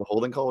they accepted the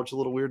holding call, which is a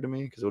little weird to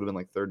me because it would have been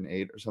like 3rd and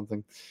 8 or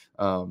something.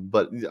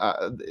 But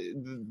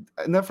in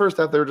that first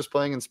half, they were just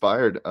playing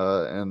inspired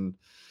and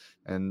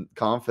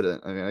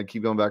confident. I mean, I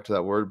keep going back to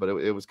that word, but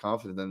it was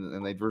confident,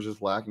 and they were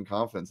just lacking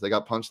confidence. They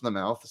got punched in the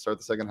mouth to start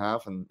the second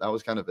half, and that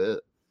was kind of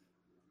it.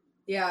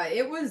 Yeah,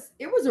 it was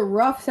a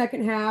rough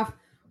second half.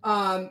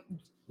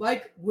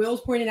 Like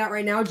Will's pointed out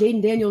right now,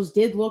 Jaden Daniels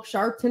did look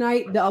sharp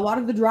tonight. A lot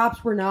of the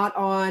drops were not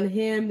on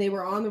him. They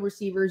were on the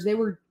receivers. They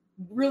were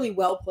really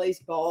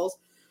well-placed balls.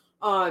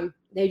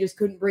 They just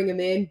couldn't bring him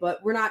in,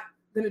 but we're not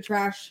going to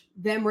trash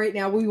them right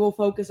now. We will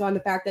focus on the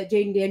fact that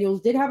Jaden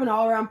Daniels did have an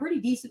all-around pretty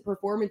decent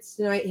performance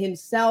tonight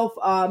himself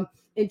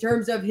in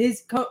terms of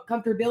his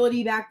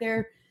comfortability back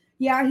there.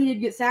 Yeah, he did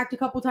get sacked a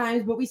couple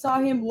times, but we saw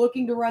him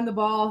looking to run the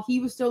ball.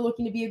 He was still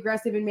looking to be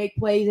aggressive and make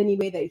plays any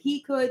way that he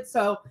could.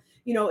 So,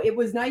 it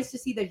was nice to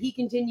see that he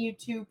continued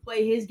to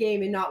play his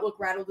game and not look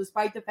rattled,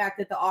 despite the fact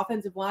that the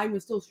offensive line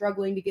was still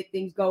struggling to get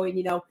things going.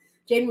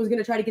 Jaden was going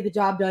to try to get the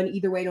job done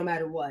either way, no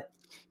matter what.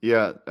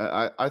 Yeah,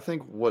 I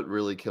think what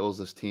really kills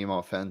this team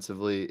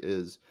offensively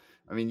is,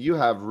 I mean, you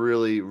have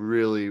really,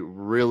 really,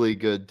 really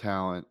good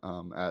talent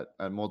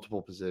at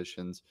multiple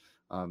positions.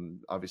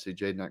 Obviously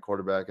Jaden at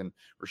quarterback and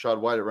Rashad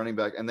White at running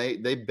back, and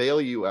they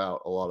bail you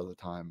out a lot of the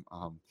time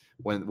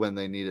when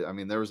they need it. I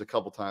mean, there was a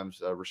couple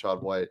times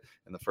Rashad White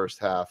in the first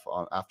half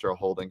after a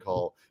holding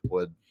call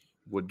would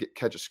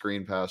catch a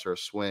screen pass or a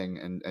swing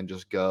and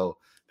just go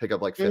pick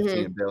up like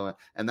 15 and bail.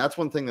 And that's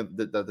one thing that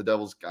the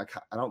Devils, I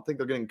don't think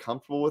they're getting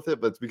comfortable with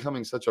it, but it's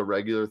becoming such a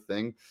regular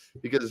thing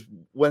because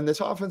when this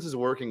offense is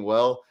working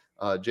well,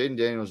 Jaden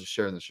Daniels is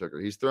sharing the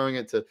sugar. He's throwing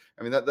it to,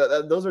 I mean,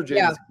 that those are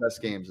Jaden's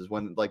best games is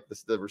when like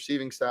the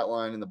receiving stat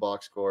line in the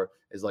box score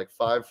is like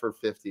 5 for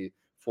 50,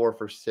 4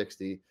 for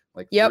 60,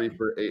 like 3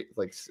 for 8,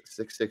 like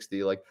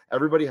 660. Like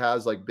everybody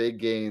has like big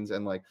gains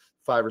and like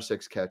 5 or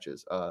 6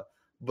 catches.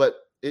 But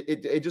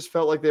it just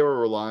felt like they were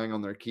relying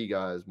on their key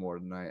guys more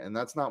tonight. And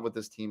that's not what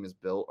this team is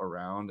built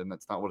around. And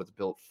that's not what it's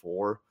built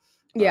for.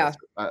 So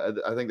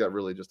I think that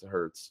really just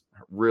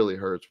really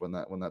hurts when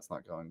that's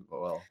not going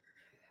well.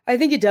 I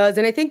think it does.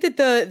 And I think that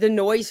the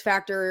noise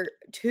factor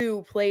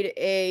too played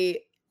a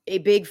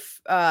big,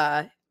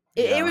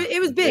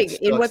 it was big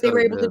in what they were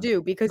able to do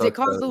because it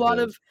caused a lot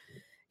of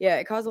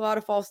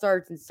false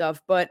starts and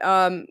stuff. But,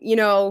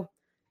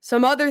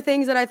 some other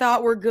things that I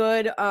thought were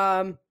good.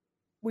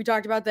 We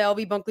talked about the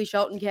LV Bunkley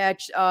Shelton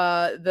catch,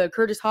 the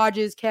Curtis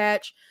Hodges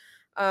catch.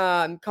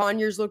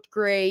 Conyers looked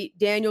great.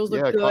 Daniels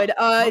looked good.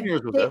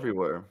 Conyers was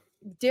everywhere.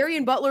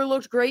 Darian Butler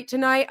looked great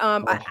tonight.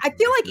 I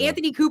feel like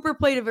Anthony Cooper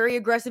played a very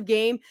aggressive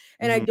game,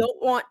 and I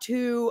don't want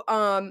to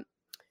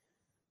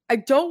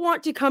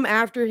come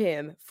after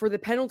him for the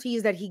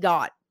penalties that he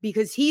got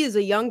because he is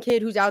a young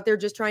kid who's out there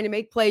just trying to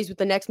make plays with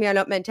the next man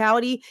up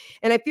mentality.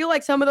 And I feel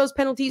like some of those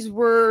penalties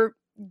were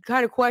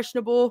kind of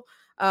questionable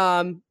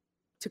to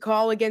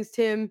call against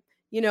him,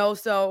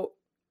 so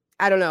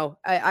I don't know.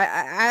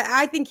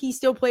 I think he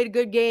still played a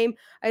good game.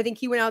 I think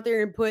he went out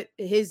there and put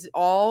his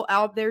all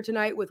out there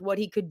tonight with what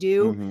he could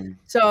do.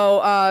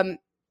 So,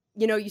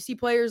 you see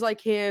players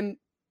like him,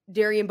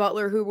 Darian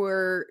Butler, who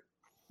were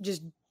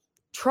just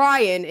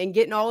trying and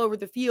getting all over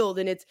the field.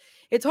 And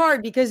it's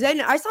hard because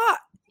then I saw,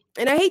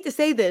 and I hate to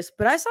say this,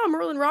 but I saw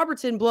Merlin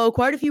Robertson blow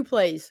quite a few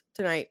plays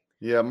tonight.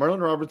 Yeah, Merlin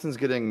Robertson's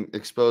getting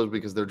exposed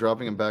because they're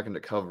dropping him back into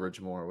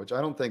coverage more, which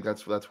I don't think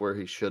that's where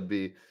he should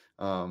be.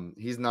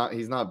 He's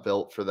not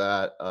built for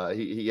that.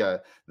 He yeah,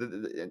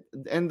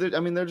 I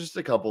mean, there's just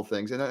a couple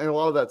things, and a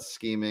lot of that's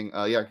scheming.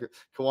 Yeah,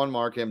 Kawan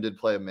Markham did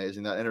play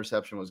amazing. That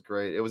interception was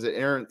great. It was an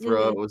errant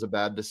throw. Mhm. It was a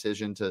bad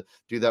decision to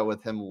do that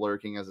with him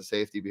lurking as a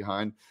safety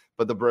behind.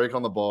 But the break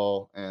on the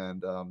ball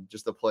and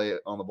just the play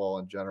on the ball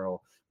in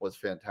general was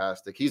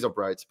fantastic. He's a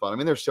bright spot. I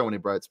mean, there's so many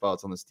bright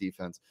spots on this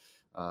defense.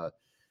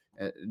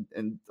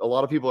 And a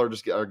lot of people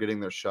are getting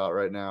their shot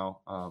right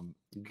now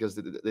because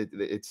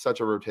it's such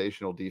a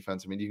rotational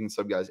defense. I mean, you can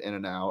sub guys in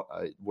and out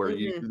where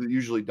you Mhm.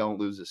 usually don't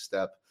lose a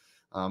step,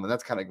 and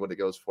that's kind of what it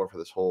goes for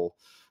this whole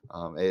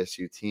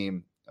ASU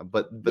team.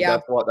 But Yeah.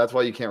 that's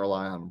why you can't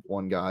rely on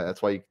one guy.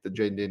 That's why the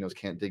Jaden Daniels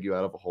can't dig you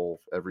out of a hole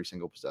every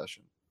single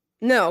possession.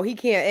 No, he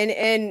can't,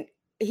 and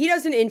he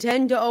doesn't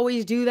intend to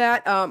always do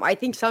that. I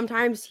think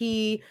sometimes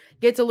he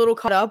gets a little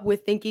caught up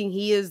with thinking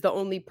he is the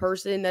only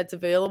person that's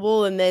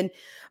available, and then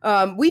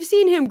we've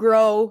seen him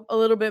grow a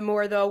little bit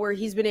more though, where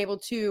he's been able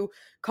to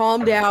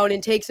calm down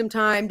and take some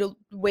time to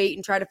wait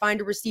and try to find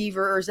a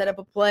receiver or set up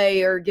a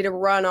play or get a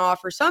run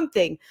off or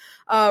something,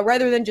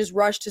 rather than just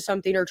rush to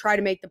something or try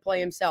to make the play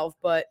himself.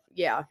 But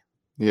yeah.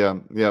 Yeah.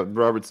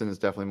 Robertson is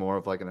definitely more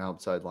of like an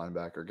outside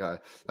linebacker guy.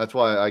 That's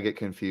why I get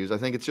confused. I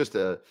think it's just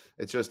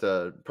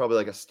a probably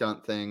like a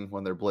stunt thing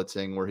when they're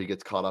blitzing where he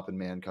gets caught up in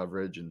man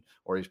coverage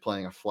or he's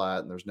playing a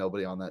flat and there's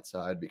nobody on that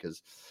side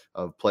because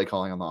of play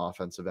calling on the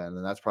offensive end,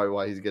 and that's probably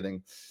why he's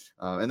getting.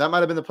 And that might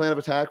have been the plan of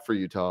attack for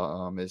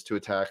Utah, is to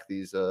attack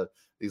these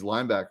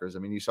linebackers. I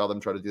mean, you saw them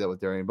try to do that with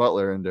Darian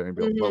Butler, and Darian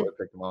Hmm. Butler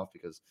picked him off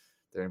because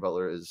Darian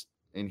Butler is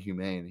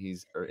inhumane.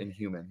 He's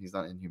inhuman. He's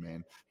not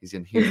inhumane. He's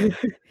inhuman.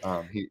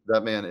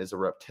 That man is a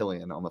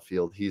reptilian on the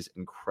field. He's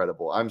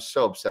incredible. I'm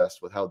so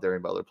obsessed with how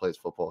Darian Butler plays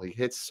football. He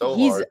hits so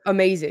He's hard.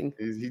 amazing,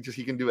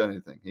 He can do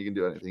anything. He can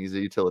do anything. He's a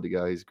utility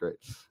guy. He's great.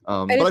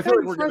 and But it's I feel kind like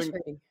of we're giving.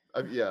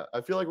 frustrating.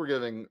 I feel like we're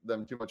giving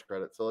them too much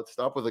credit. So let's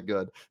stop with the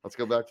good. Let's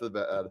go back to the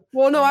bad.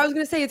 Well, no, I was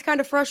going to say it's kind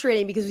of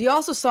frustrating because we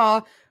also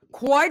saw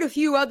quite a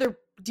few other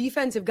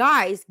defensive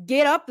guys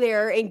get up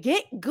there and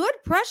get good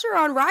pressure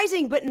on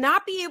Rising, but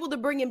not be able to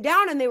bring him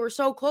down. And they were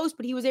so close,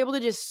 but he was able to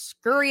just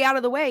scurry out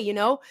of the way, you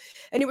know?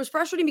 And it was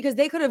frustrating because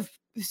they could have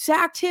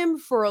sacked him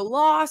for a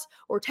loss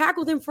or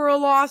tackled him for a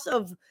loss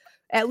of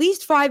at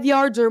least 5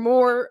 yards or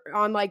more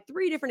on like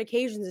 3 different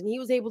occasions. And he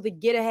was able to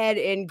get ahead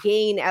and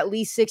gain at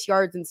least 6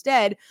 yards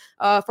instead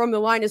from the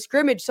line of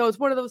scrimmage. So it's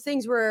one of those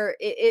things where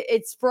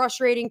it's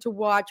frustrating to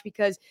watch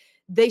because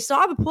they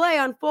saw the play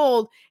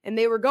unfold and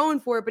they were going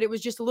for it, but it was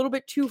just a little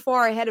bit too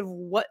far ahead of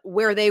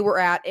where they were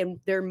at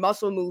and their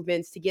muscle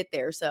movements to get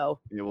there. So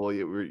Yeah, well,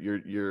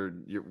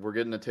 we're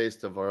getting a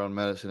taste of our own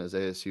medicine as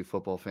ASU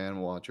football fan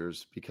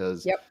watchers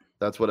because yep.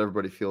 that's what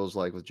everybody feels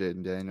like with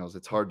Jaden Daniels.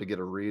 It's hard to get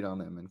a read on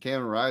him, and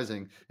Cameron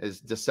Rising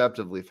is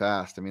deceptively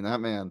fast. I mean,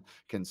 that man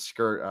can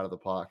skirt out of the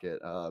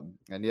pocket,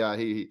 and yeah,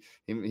 he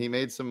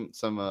made some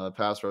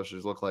pass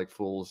rushers look like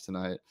fools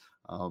tonight,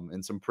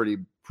 and some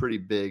pretty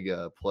big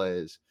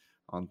plays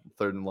on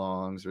third and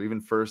longs or even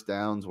first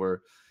downs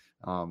where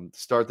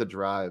start the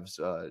drives,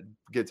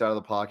 gets out of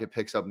the pocket,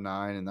 picks up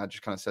 9, and that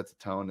just kind of sets the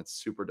tone. It's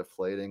super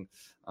deflating.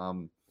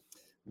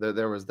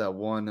 There was that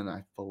one, and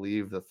I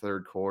believe the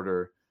third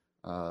quarter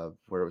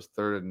where it was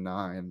 3rd and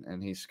 9,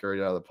 and he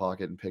scurried out of the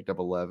pocket and picked up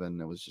 11.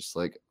 It was just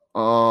like,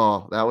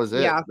 oh, that was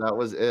it. Yeah. That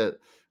was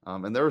it.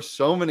 And there were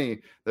so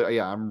many.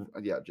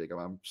 Jacob,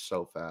 I'm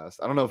so fast.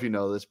 I don't know if you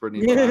know this,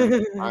 Brittany,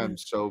 but I'm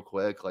so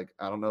quick. Like,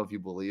 I don't know if you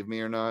believe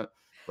me or not,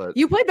 but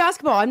You played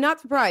basketball. I'm not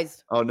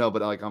surprised. oh no,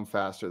 but like I'm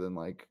faster than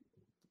like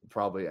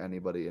probably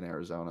anybody in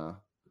Arizona.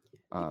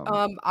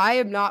 I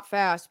am not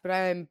fast, but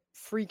I am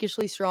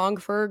freakishly strong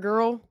for a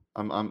girl.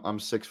 I'm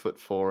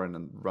 6'4"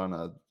 and run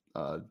a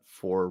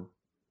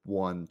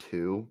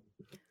 4.12.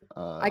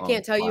 I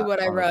can't tell you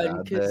what I On a run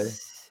bad day.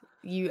 because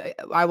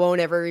I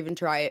won't ever even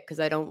try it because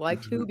I don't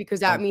like to,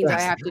 because that I'm means I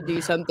fast. have to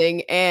do something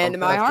I'm and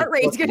my fast as heart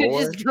rate's fuck gonna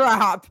just more.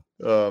 drop.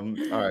 All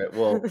right.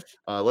 Well,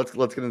 let's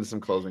get into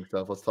some closing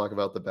stuff. Let's talk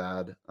about the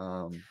bad.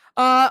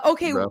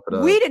 Okay, Wrap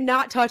it we up. did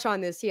not touch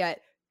on this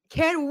yet.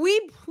 Can we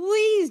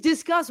please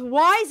discuss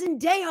why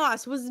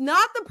Zendejas was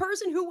not the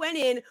person who went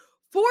in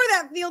for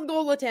that field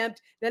goal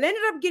attempt that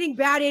ended up getting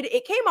batted?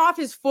 It came off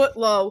his foot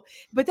low,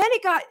 but then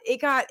it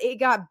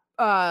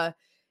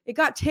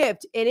got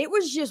tipped, and it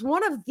was just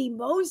one of the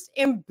most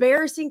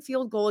embarrassing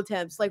field goal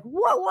attempts. Like,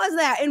 what was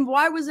that? And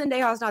why was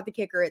Zendejas not the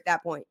kicker at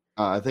that point?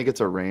 I think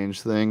it's a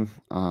range thing.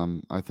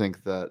 I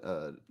think that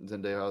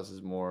Zendejas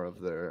is more of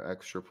their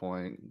extra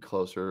point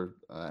closer,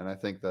 and I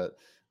think that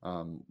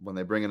when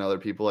they bring in other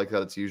people like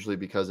that, it's usually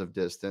because of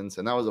distance.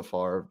 And that was a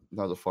far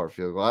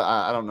field goal.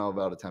 I don't know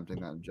about attempting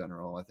that in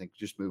general. I think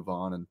just move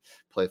on and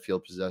play a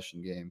field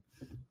possession game.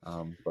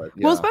 But Well,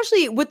 yeah,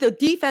 especially with the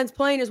defense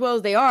playing as well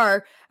as they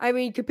are. I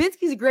mean,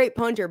 Kapinski's a great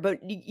punter, but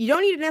you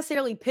don't need to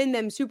necessarily pin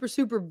them super,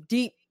 super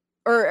deep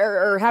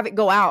or have it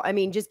go out. I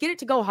mean, just get it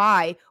to go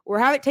high or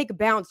have it take a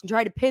bounce and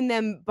try to pin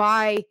them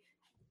by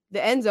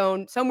the end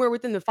zone somewhere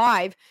within the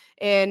 5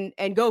 and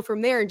go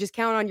from there and just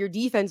count on your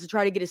defense to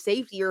try to get a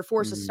safety or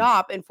force a Mhm.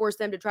 stop and force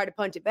them to try to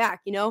punt it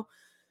back, you know?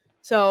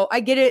 So I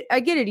get it. I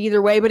get it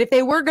either way. But if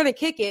they were going to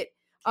kick it,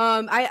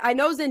 I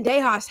know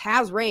Zendejas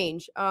has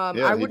range. Yeah,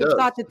 I he would have does.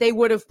 thought that they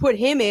would have put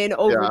him in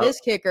over Yeah, this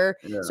kicker.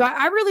 yeah. So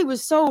I really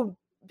was so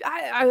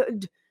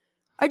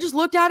I just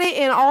looked at it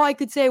and all I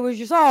could say was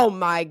just, oh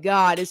my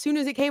God. As soon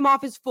as it came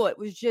off his foot,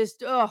 was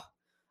just, ugh,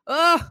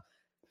 ugh.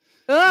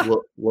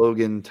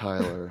 Logan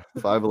Tyler,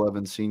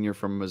 5'11" senior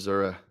from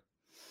Missouri.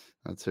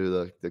 That's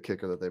who the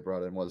kicker that they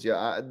brought in was.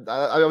 Yeah,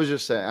 I was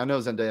just saying. I know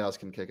Zendejas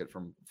can kick it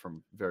from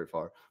very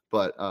far,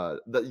 but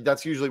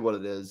that's usually what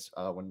it is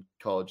when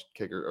college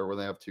kicker or when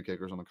they have two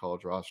kickers on the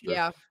college roster.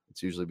 Yeah.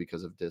 It's usually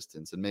because of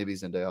distance, and maybe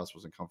Zendejas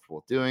wasn't comfortable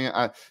with doing it.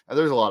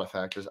 There's a lot of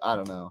factors. I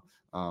don't know,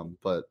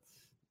 but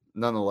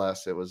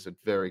nonetheless, it was a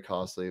very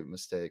costly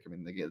mistake. I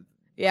mean,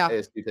 Yeah.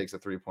 ASU takes a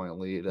 3-point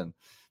lead, and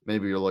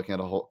maybe you're looking at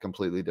a whole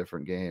completely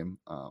different game.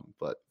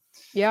 But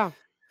Yeah.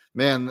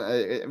 man,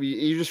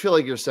 you just feel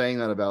like you're saying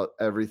that about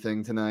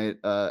everything tonight.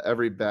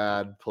 Every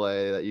bad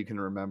play that you can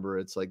remember,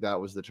 it's like that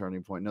was the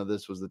turning point. No,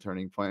 this was the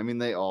turning point. I mean,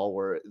 they all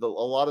were. A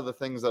lot of the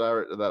things that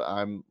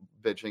I'm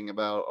bitching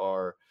about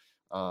are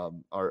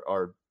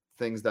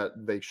things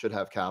that they should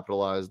have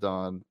capitalized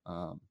on.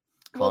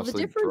 Well, the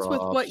Costly difference with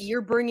what drops.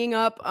 you're bringing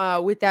up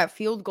with that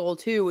field goal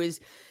too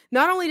is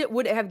not only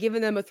would it have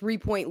given them a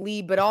 3-point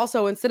lead, but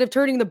also instead of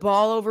turning the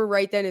ball over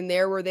right then and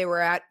there where they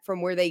were at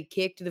from where they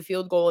kicked the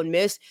field goal and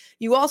missed,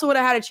 you also would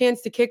have had a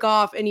chance to kick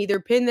off and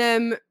either pin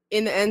them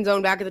in the end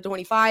zone back at the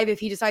 25 if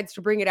he decides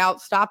to bring it out,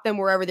 stop them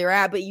wherever they're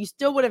at. But you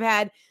still would have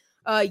had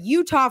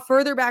Utah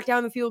further back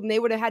down the field, and they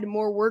would have had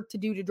more work to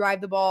do to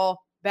drive the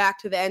ball back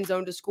to the end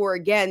zone to score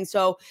again.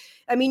 So,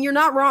 I mean, you're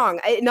not wrong.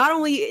 Not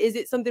only is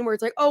it something where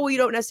it's like, oh, well, you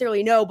don't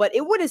necessarily know, but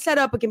it would have set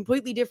up a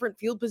completely different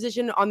field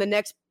position on the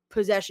next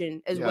possession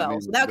as Yeah, I well.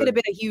 mean, So that could have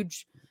been a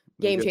huge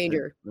game gifted.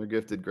 changer. They're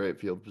gifted great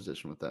field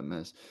position with that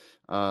miss.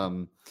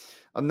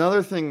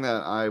 Another thing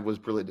that I was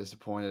really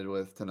disappointed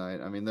with tonight.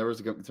 I mean, there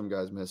was some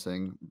guys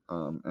missing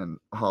and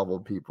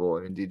hobbled people.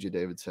 I mean, DJ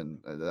Davidson.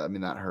 I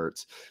mean, that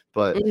hurts.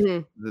 But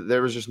Mhm.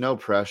 there was just no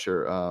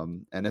pressure.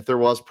 And if there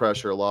was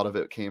pressure, a lot of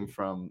it came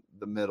from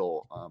the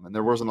middle, and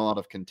there wasn't a lot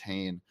of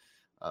contain.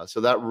 So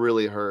that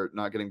really hurt,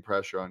 not getting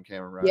pressure on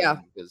Cameron Yeah.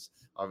 Rising, because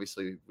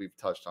obviously we've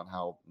touched on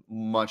how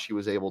much he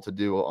was able to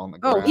do on the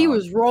Oh, ground. he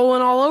was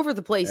rolling all over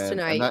the place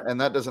tonight. And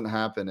that doesn't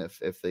happen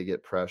if they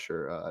get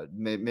pressure.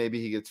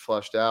 Maybe he gets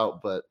flushed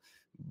out, but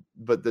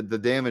the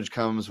damage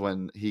comes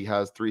when he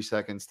has 3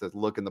 seconds to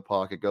look in the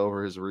pocket, go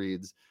over his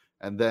reads,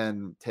 and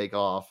then take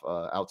off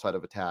outside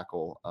of a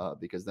tackle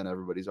because then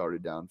everybody's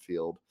already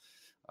downfield.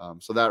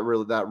 So that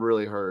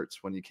really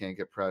hurts when you can't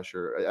get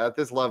pressure at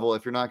this level.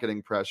 If you're not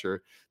getting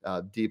pressure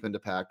deep into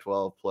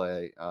Pac-12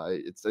 play,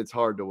 it's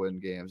hard to win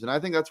games. And I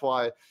think that's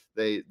why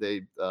they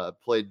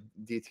played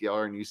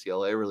DTR and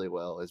UCLA really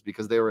well, is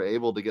because they were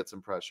able to get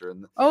some pressure.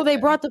 They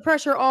brought the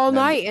pressure all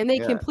night, and they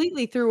yeah.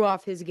 completely threw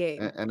off his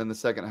game. And in the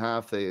second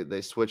half,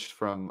 they switched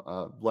from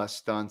less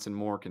stunts and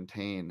more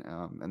contain,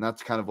 and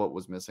that's kind of what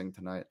was missing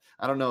tonight.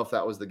 I don't know if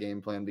that was the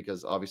game plan,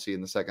 because obviously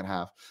in the second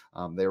half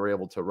they were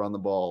able to run the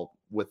ball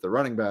with the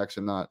running backs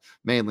and not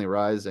mainly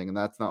Rising, and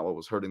that's not what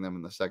was hurting them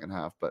in the second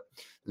half. But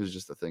it was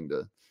just a thing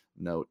to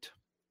note.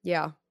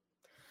 Yeah.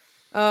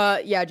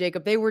 Yeah,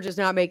 Jacob, they were just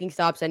not making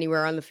stops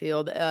anywhere on the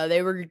field.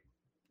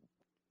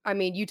 I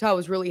mean, Utah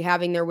was really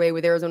having their way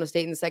with Arizona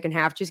State in the second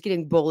half, just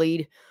getting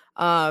bullied.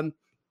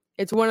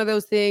 It's one of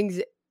those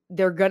things.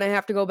 They're going to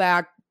have to go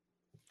back,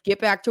 get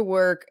back to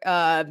work.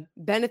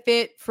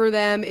 Benefit for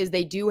them is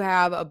they do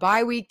have a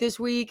bye week this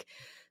week.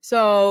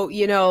 So,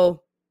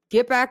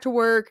 get back to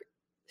work,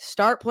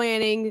 start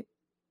planning.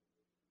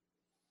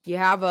 You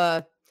have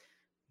a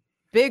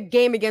big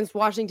game against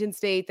Washington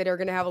State that are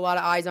going to have a lot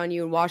of eyes on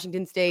you, and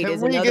Washington State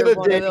is another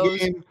one of those.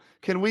 Game?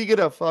 Can we get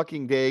a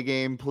fucking day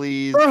game,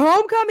 please? For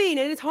homecoming,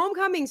 and it's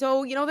homecoming,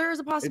 so there is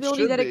a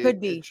possibility that it could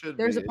be.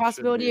 There's a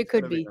possibility it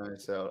could be.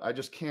 Nice out.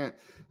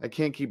 I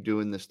can't keep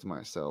doing this to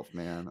myself,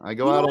 man. I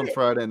go out on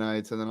Friday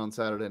nights, and then on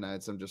Saturday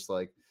nights, I'm just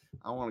like,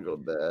 I want to go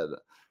to bed.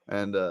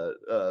 And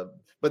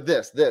but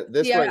this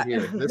right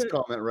here, this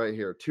comment right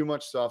here, too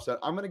much soft zone.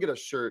 I'm gonna get a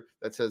shirt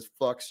that says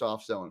 "fuck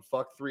soft zone,"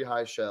 "fuck 3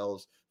 high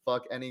shells,"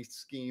 fuck any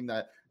scheme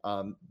that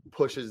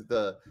pushes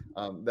the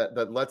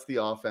that lets the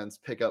offense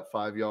pick up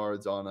 5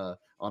 yards on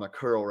a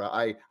curl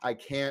route. I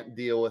can't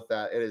deal with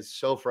that. It is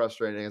so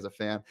frustrating as a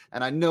fan,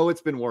 and I know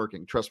it's been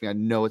working. Trust me, I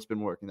know it's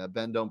been working. That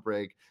bend don't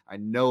break. I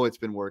know it's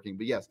been working.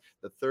 But yes,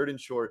 the third and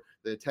short,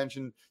 the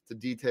attention to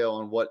detail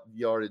on what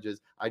yardage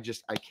is, I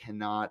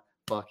cannot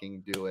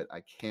fucking do it. I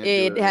can't.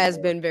 It has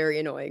been very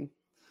annoying.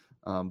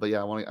 But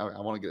yeah, I want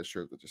to get a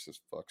shirt that just says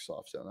 "fuck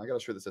soft zone." I got a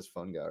shirt that says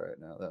 "fun guy" right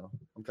now, though.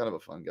 I'm kind of a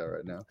fun guy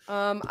right now.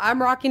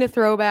 I'm rocking a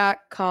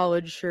throwback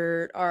college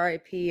shirt.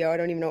 R.I.P. I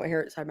don't even know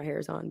what side my hair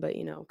is on, but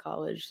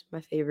college,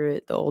 my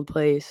favorite, the old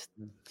place.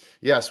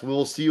 Yes, we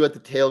will see you at the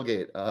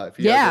tailgate. If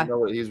you guys don't know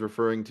what he's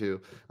referring to,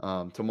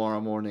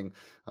 tomorrow morning,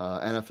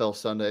 NFL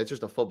Sunday. It's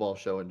just a football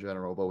show in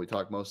general, but we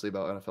talk mostly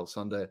about NFL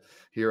Sunday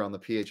here on the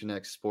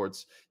PHNX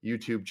Sports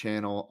YouTube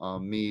channel.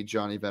 Me,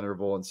 Johnny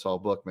Venerable, and Saul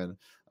Bookman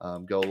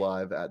go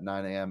live at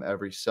 9 a.m.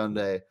 every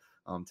Sunday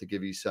to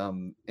give you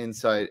some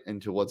insight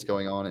into what's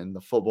going on in the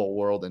football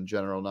world in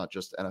general, not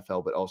just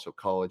NFL, but also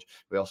college.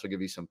 We also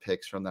give you some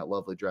picks from that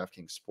lovely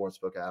DraftKings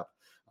Sportsbook app.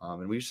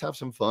 And we just have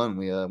some fun.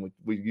 We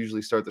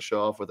usually start the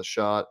show off with a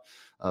shot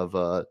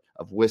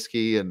of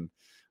whiskey and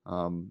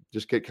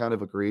just get kind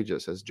of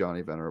egregious, as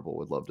Johnny Venerable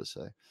would love to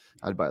say.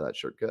 I'd buy that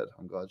shirt. Good.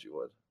 I'm glad you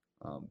would.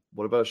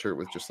 What about a shirt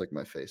with just like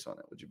my face on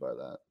it? Would you buy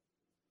that?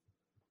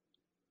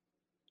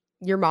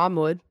 Your mom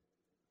would.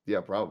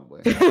 Yeah,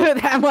 probably.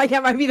 I'm like,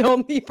 that might be the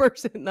only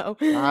person though.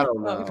 I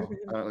don't know.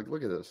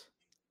 Look at this.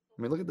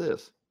 I mean, look at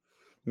this.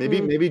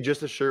 Maybe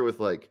just a shirt with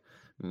like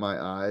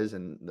my eyes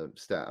and the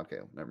stat. Okay,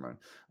 never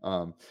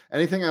mind.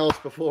 Anything else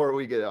before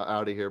we get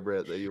out of here,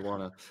 Britt, that you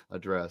want to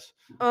address?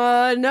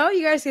 No,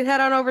 you guys can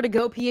head on over to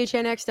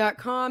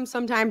gophnx.com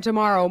sometime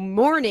tomorrow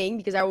morning,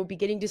 because I will be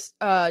getting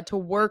to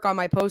work on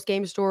my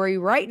post-game story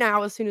right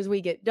now as soon as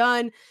we get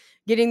done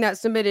getting that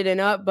submitted and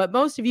up. But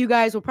most of you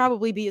guys will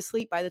probably be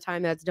asleep by the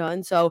time that's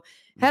done. So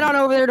head on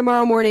over there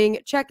tomorrow morning,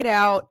 check it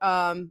out.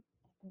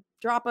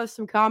 Drop us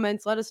some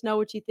comments. Let us know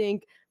what you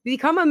think.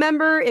 Become a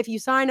member. If you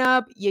sign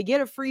up, you get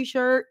a free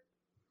shirt.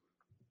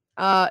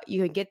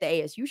 You can get the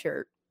ASU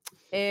shirt.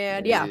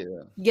 And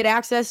get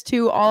access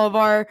to all of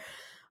our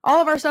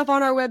stuff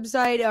on our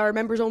website, our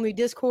members only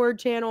Discord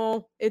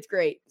channel. It's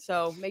great.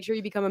 So make sure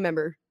you become a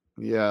member.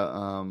 Yeah.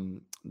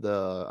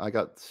 I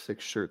got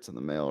 6 shirts in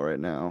the mail right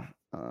now.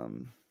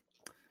 I'm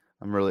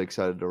really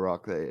excited to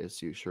rock the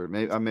ASU shirt.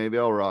 Maybe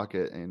I'll rock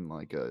it in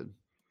like a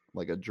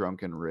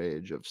drunken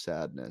rage of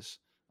sadness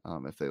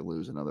if they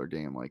lose another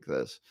game like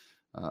this,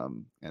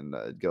 and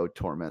go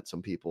torment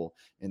some people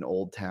in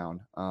Old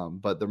Town.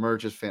 But the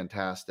merch is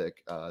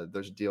fantastic.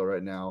 There's a deal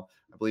right now.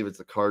 I believe it's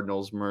the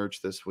Cardinals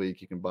merch this week.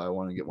 You can buy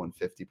one and get one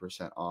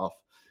 50% off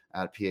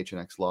at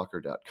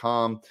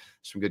phnxlocker.com.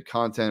 Some good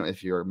content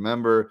if you're a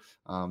member.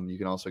 You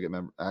can also get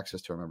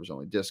access to our members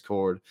only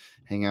Discord,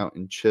 hang out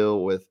and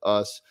chill with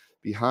us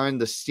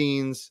behind the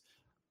scenes.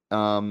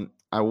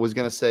 I was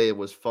going to say it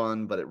was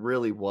fun, but it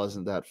really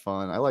wasn't that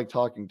fun. I like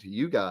talking to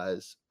you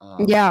guys.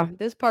 Yeah,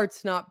 this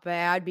part's not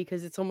bad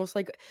because it's almost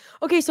like,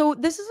 okay, so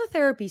this is a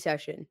therapy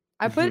session.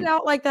 I put it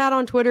out like that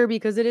on Twitter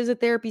because it is a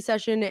therapy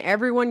session.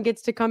 Everyone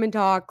gets to come and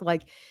talk,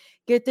 like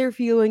get their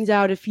feelings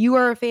out. If you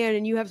are a fan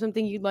and you have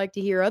something you'd like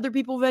to hear other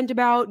people vent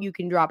about, you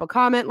can drop a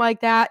comment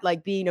like that.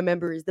 Like, being a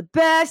member is the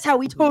best. How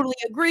we totally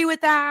agree with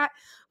that.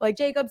 Like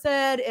Jacob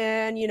said.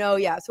 And,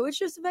 yeah, so it's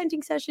just a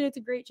venting session. It's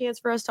a great chance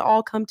for us to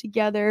all come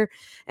together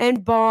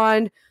and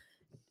bond.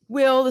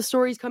 Will, the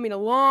story's coming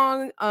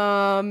along.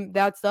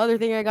 That's the other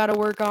thing I got to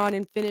work on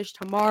and finish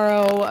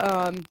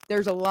tomorrow.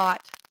 There's a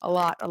lot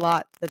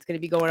that's going to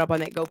be going up on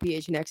that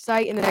GoPHNX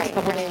site in the next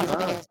couple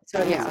days.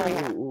 So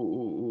yeah.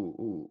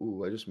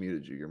 Ooh, I just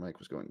muted you. Your mic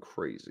was going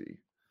crazy.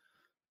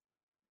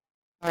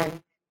 All right.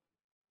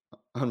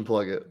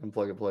 Unplug it,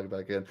 plug it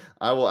back in.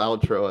 I will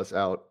outro us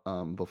out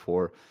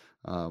before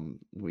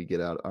we get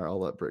out. I'll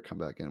let Britt come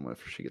back in when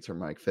she gets her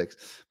mic fixed.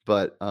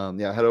 But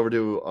head over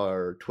to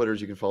our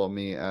Twitters. You can follow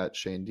me at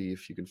Shane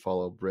Deef. You can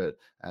follow Britt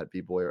at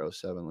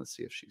bboyer07. Let's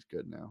see if she's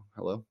good now.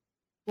 Hello.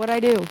 What'd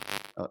I do?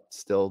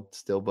 Still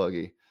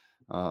buggy.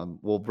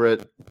 Well,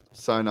 Britt,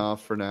 sign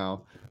off for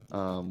now.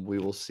 We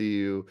will see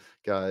you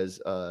guys.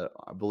 I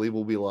believe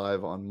we'll be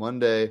live on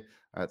Monday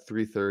at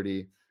 3:30.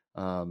 You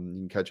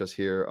can catch us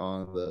here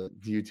on the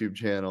YouTube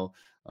channel,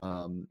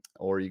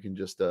 or you can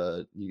just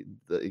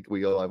we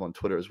go live on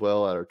Twitter as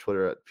well at our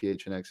Twitter at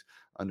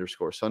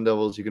PHNX_Sun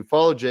Devils. You can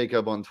follow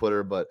Jacob on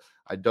Twitter, but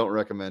I don't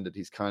recommend it.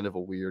 He's kind of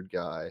a weird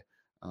guy.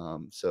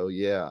 So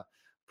yeah,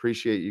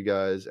 appreciate you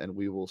guys, and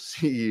we will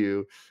see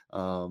you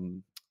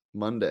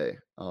Monday,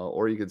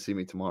 or you can see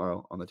me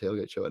tomorrow on the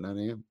Tailgate Show at 9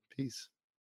 a.m. Peace.